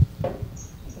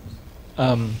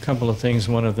 Couple of things.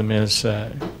 One of them is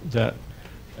that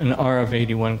an R of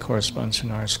 81 corresponds to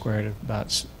an R squared of about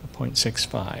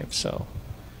 0.65. So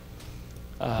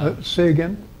say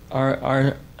again?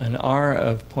 An R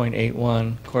of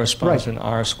 0.81 corresponds to an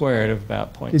R squared of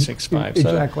about 0.65.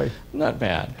 Exactly. So not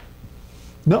bad.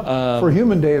 No, for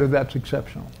human data, that's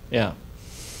exceptional. Yeah.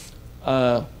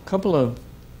 A couple of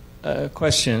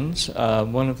questions.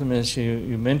 One of them is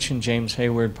you mentioned James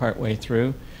Hayward partway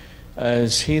through.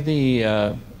 Is he the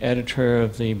editor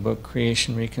of the book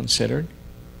Creation Reconsidered?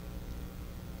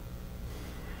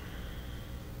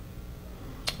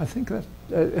 I think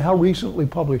that, how recently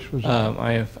published was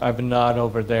that? I've been not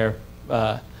over there.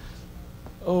 It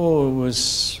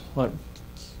was, what?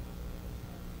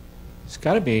 It's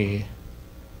got to be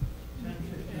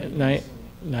 90s,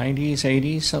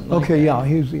 80s, something like that. Okay, yeah,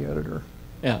 he's the editor.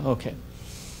 Yeah, okay.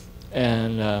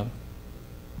 And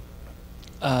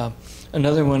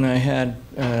another one I had,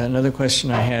 another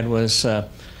question I had was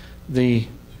the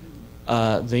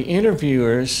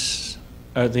interviewers,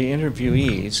 or the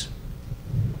interviewees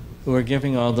who are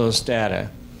giving all those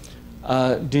data,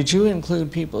 did you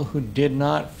include people who did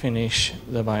not finish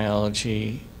the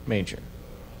biology major?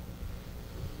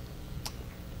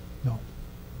 No.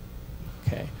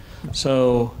 Okay.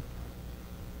 So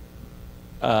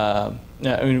now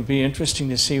it would be interesting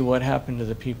to see what happened to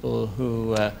the people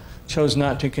who chose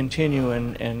not to continue,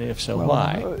 and if so,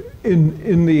 why?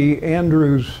 In the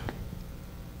Andrews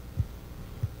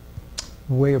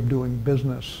way of doing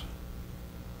business,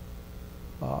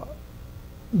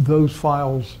 those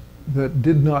files that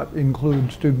did not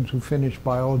include students who finished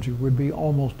biology would be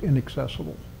almost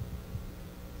inaccessible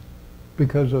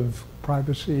because of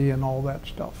privacy and all that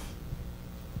stuff.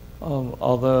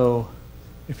 Although,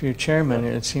 if you're chairman,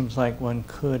 it seems like one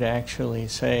could actually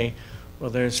say, well,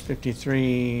 there's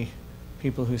 53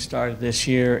 people who started this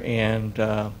year, and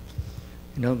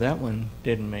you know, that one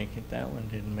didn't make it, that one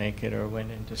didn't make it, or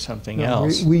went into something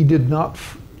else. We did not.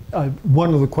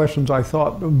 One of the questions I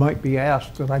thought might be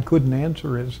asked that I couldn't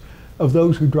answer is, of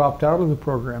those who dropped out of the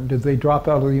program, did they drop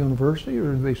out of the university,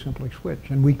 or did they simply switch?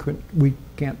 And we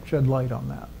can't shed light on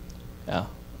that. Yeah.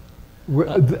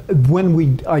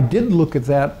 I did look at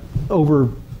that over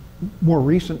more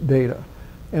recent data,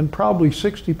 and probably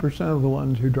 60% of the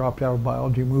ones who dropped out of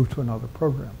biology moved to another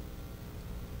program.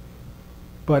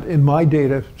 But in my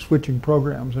data, switching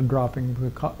programs and dropping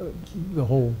the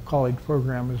whole college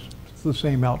program is the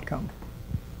same outcome.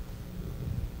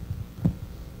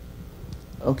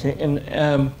 Okay,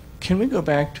 and can we go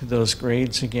back to those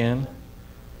grades again?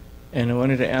 And I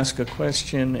wanted to ask a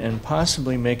question and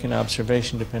possibly make an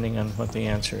observation depending on what the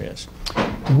answer is.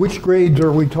 Which grades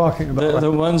are we talking about?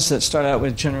 The ones that start out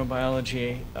with general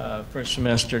biology, first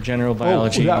semester, general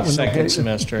biology, that one, second okay.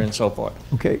 semester, and so forth.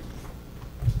 Okay.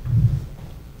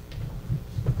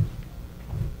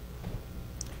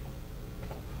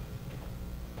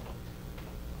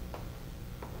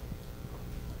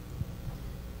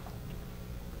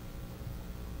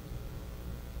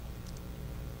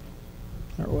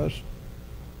 There it was.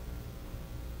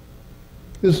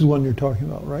 This is the one you're talking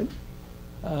about, right?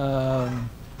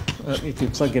 If you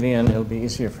plug it in, it'll be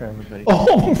easier for everybody.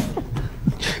 Oh,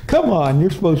 come on, you're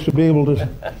supposed to be able to.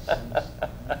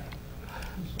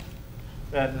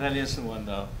 That is the one,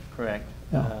 though, correct.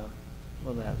 Yeah.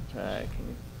 Well, that, can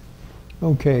you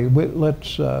Okay,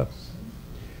 let's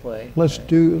play? let's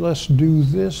do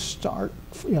this. Start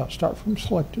from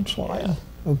selected slide. Yeah.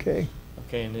 Okay.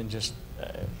 Okay, and then just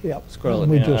Yeah. scroll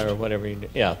it down or whatever you do.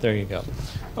 Yeah, there you go.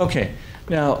 Okay,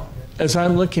 now, as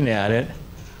I'm looking at it,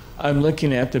 I'm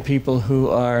looking at the people who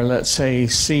are, let's say,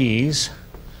 Cs,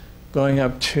 going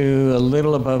up to a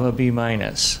little above a B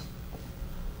minus.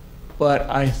 But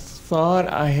I thought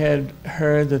I had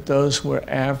heard that those were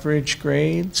average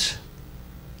grades.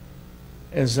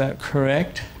 Is that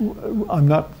correct? I'm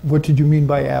not. What did you mean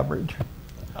by average?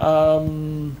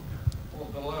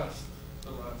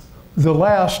 The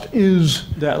last is.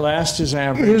 That last is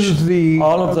average. Is the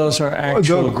all of those are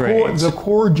actual grades. The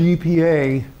core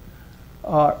GPA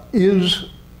is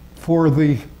for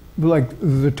the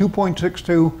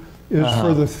 2.62 is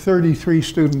for the 33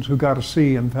 students who got a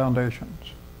C in foundations.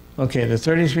 Okay, the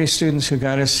 33 students who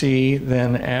got a C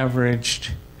then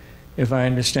averaged, if I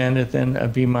understand it, then a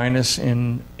B minus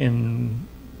in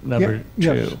number two.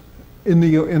 Yes. In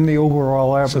the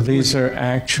overall average. So these are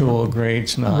actual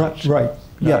grades, not right.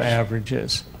 Not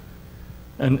averages.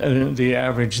 And the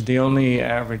average, the only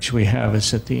average we have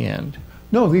is at the end.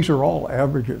 No, these are all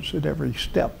averages at every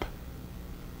step.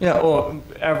 Yeah, or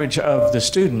average of the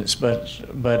students, but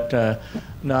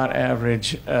not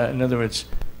average. In other words,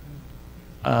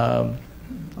 I'm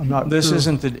not. This sure.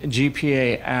 isn't the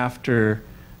GPA after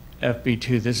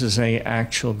FB2. This is a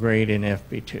actual grade in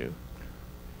FB2.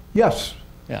 Yes.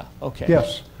 Yeah. Okay.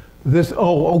 Yes. This.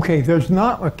 Oh, okay. There's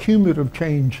not a cumulative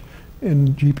change in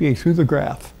GPA through the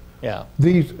graph. Yeah.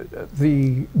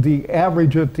 The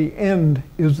average at the end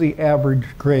is the average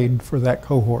grade for that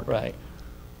cohort. Right.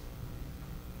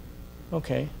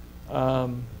 Okay.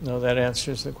 No, that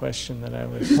answers the question that I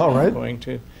was All right.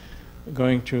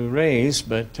 going to raise,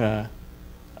 but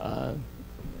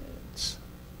it's,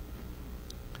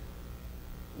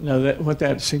 no, what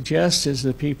that suggests is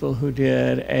the people who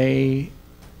did A,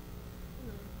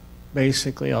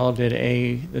 basically all did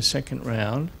A the second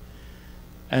round,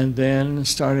 and then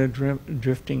started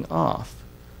drifting off.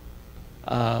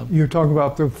 You're talking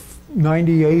about the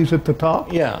 90 A's at the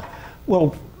top? Yeah.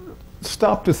 Well,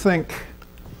 stop to think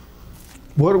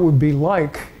what it would be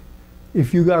like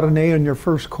if you got an A in your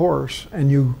first course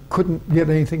and you couldn't get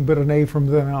anything but an A from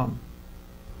then on.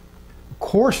 Of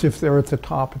course, if they're at the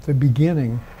top at the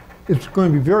beginning, it's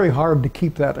going to be very hard to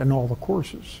keep that in all the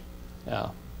courses. Yeah.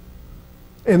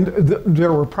 And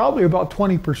there were probably about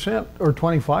 20% or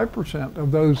 25%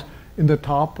 of those in the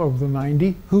top of the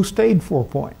 90 who stayed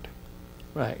 4-point.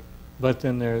 Right. But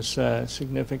then there's a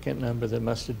significant number that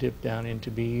must have dipped down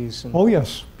into Bs. And Oh,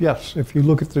 yes, yes. If you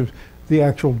look at the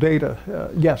actual data,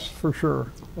 yes, for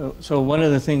sure. So one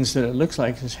of the things that it looks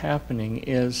like is happening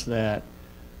is that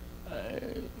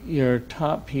your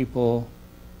top people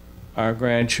are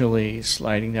gradually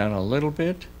sliding down a little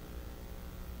bit,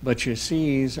 but your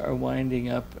Cs are winding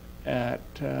up at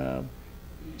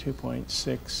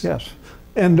 2.6. Yes.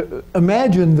 And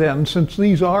imagine then, since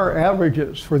these are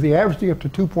averages, for the average to get to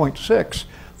 2.6,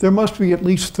 there must be at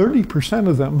least 30%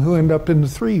 of them who end up in the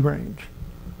 3 range.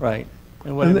 Right.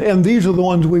 And these are the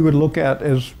ones we would look at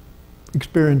as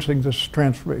experiencing this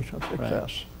transformation of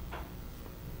success.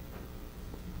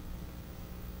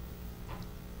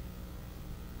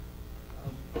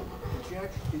 Right.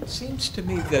 Jack, it seems to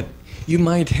me that you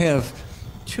might have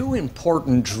 2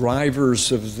 important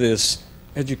drivers of this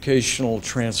educational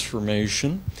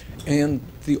transformation and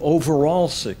the overall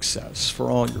success for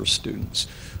all your students.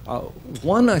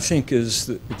 One, I think, is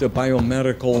the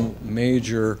biomedical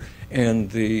major and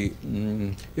the,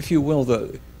 if you will,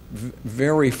 the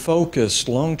very focused,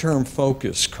 long-term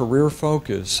focus, career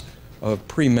focus of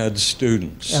pre-med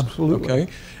students. Absolutely.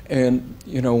 Okay? And,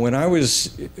 you know, when I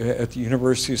was at the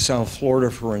University of South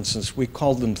Florida, for instance, we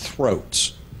called them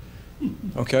throats.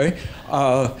 Okay?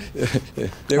 I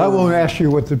won't ask you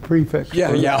what the prefix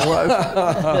yeah, was.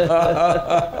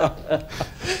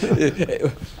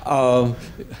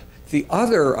 The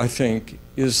other, I think,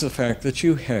 is the fact that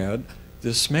you had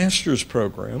this master's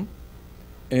program,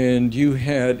 and you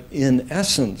had, in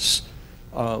essence,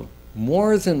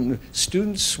 more than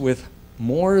students with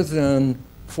more than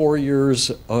 4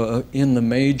 years in the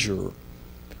major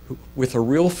with a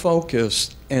real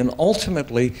focus, and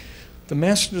ultimately the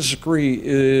master's degree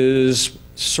is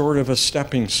sort of a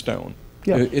stepping stone.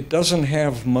 Yes. It doesn't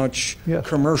have much Yes.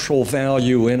 commercial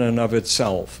value in and of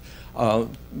itself.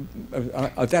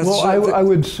 That's, Well, I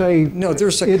would say no,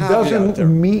 there's a it caveat doesn't there.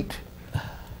 meet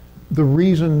the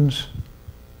reasons,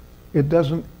 it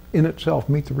doesn't in itself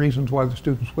meet the reasons why the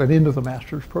students went into the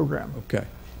master's program. Okay.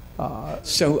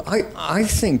 So I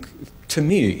think, to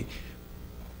me,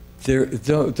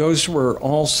 those were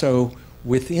also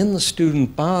within the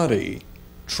student body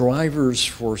drivers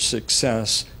for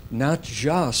success, not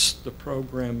just the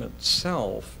program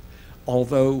itself,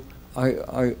 although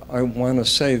I want to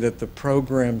say that the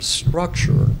program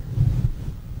structure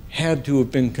had to have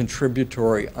been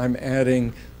contributory. I'm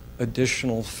adding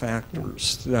additional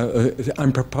factors.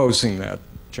 I'm proposing that,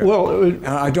 Jeff. Well,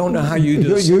 I don't know how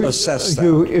you assess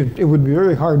that. It would be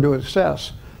very hard to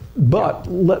assess, but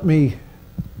let me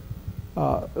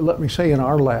say in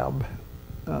our lab,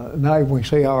 now when we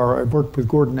say our, I've worked with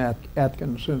Gordon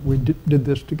Atkins, and we did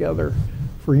this together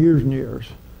for years and years.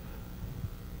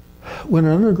 When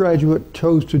an undergraduate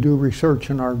chose to do research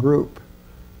in our group,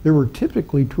 there were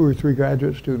typically 2 or 3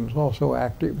 graduate students also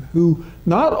active who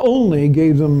not only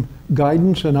gave them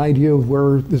guidance and idea of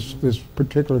where this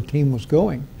particular team was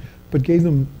going, but gave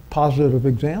them positive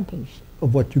examples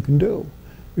of what you can do.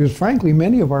 Because frankly,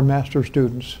 many of our master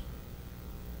students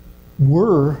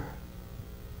were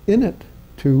in it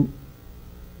to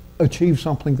achieve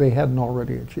something they hadn't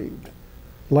already achieved.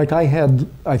 Like I had,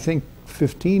 I think,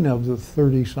 15 of the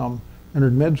 30-some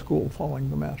entered med school following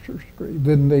the master's degree.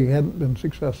 Then they hadn't been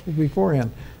successful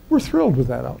beforehand. We're thrilled with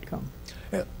that outcome.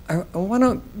 I want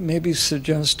to maybe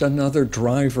suggest another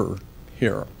driver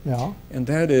here. Yeah. And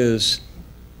that is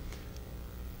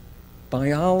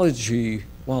biology,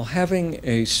 while having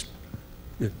a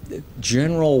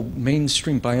general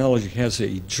mainstream biology has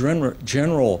a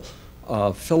general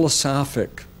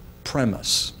philosophic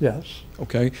premise. Yes.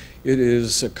 Okay, it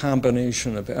is a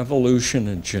combination of evolution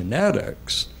and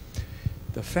genetics.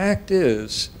 The fact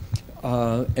is,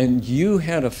 and you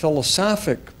had a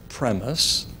philosophic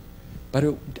premise, but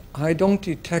I don't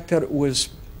detect that it was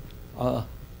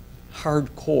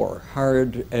hardcore,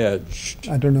 hard-edged.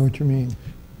 I don't know what you mean.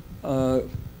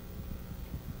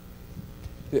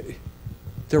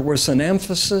 There was an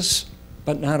emphasis,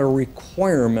 but not a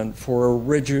requirement for a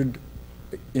rigid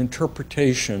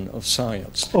interpretation of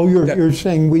science. Oh, you're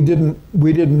saying we didn't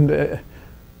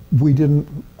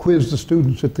quiz the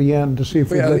students at the end to see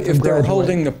if we let them if they're graduate.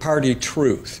 holding the party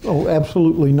truth. Oh,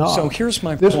 absolutely not. So here's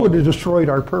my This point. would have destroyed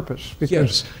our purpose because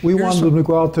Yes. we Here's wanted them to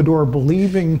go out the door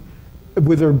believing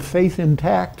with their faith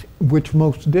intact, which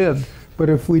most did. But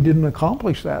if we didn't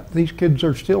accomplish that, these kids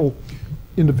are still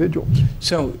individuals.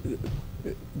 So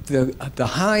the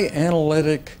high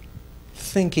analytic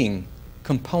thinking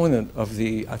component of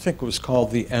the, I think it was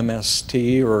called the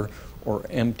MST or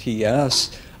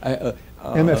MTS.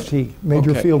 MFT,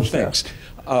 Major okay, Fields thanks.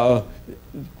 Test.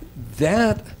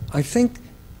 That, I think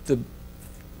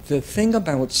the thing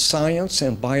about science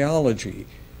and biology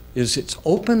is it's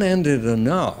open-ended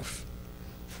enough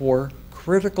for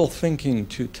critical thinking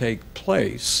to take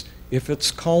place if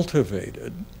it's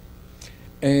cultivated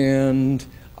and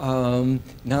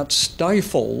not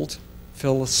stifled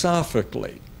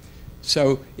philosophically.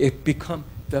 So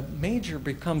the major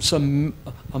becomes a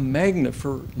magnet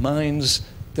for minds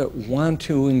that want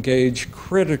to engage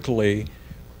critically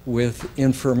with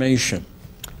information.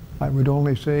 I would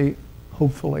only say,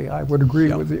 hopefully, I would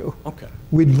agree with you. Okay.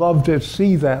 We'd love to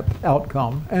see that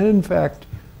outcome. And in fact,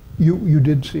 you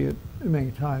did see it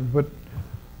many times, but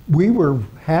we were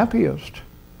happiest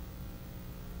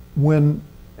when,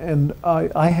 and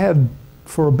I had,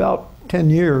 for about 10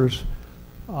 years,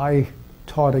 I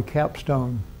taught a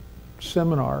capstone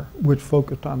seminar which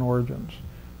focused on origins.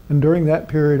 And during that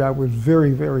period, I was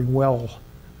very, very well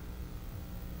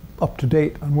up to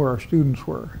date on where our students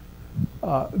were.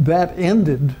 That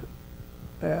ended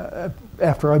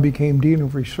after I became Dean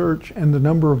of Research, and the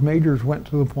number of majors went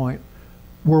to the point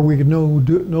where we could no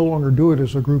longer do it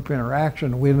as a group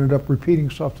interaction. We ended up repeating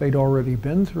stuff they'd already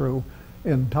been through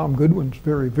in Tom Goodwin's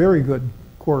very, very good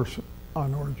course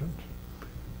on origins.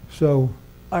 So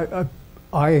I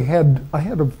had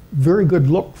a very good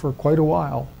look for quite a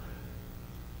while,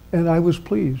 and I was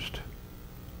pleased,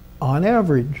 on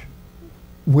average,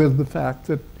 with the fact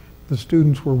that the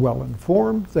students were well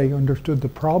informed, they understood the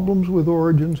problems with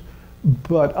origins,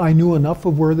 but I knew enough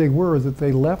of where they were that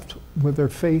they left with their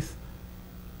faith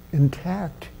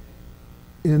intact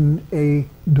in a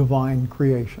divine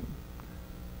creation.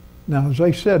 Now, as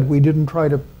I said, we didn't try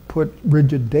to put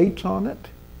rigid dates on it,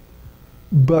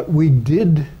 but we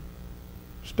did,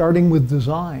 starting with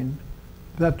design,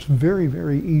 that's very,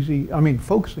 very easy. I mean,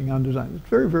 focusing on design, it's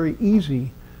very, very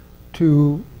easy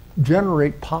to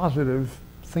generate positive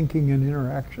thinking and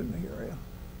interaction in the area.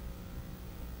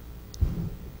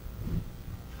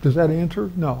 Does that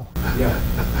answer? No. Yeah,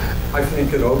 I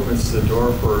think it opens the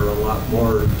door for a lot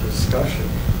more discussion.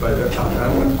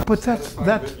 But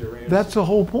that's the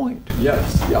whole point.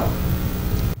 Yes, yeah.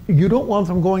 You don't want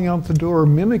them going out the door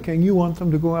mimicking. You want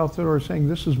them to go out the door saying,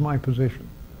 "This is my position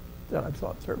that I've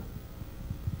thought through."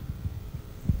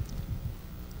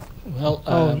 Well,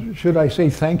 should I say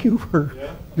thank you for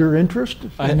your interest?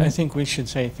 I think we should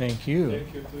say thank you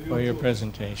for your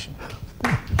presentation.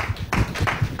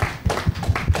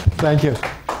 Thank you.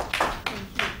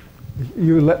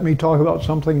 You let me talk about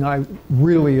something I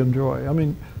really enjoy. I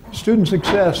mean, student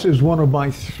success is one of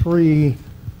my 3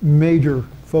 major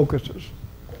focuses.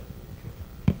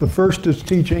 The first is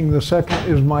teaching, the second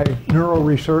is my neuro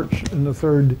research, and the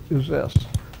third is this.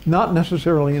 Not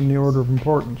necessarily in the order of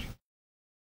importance.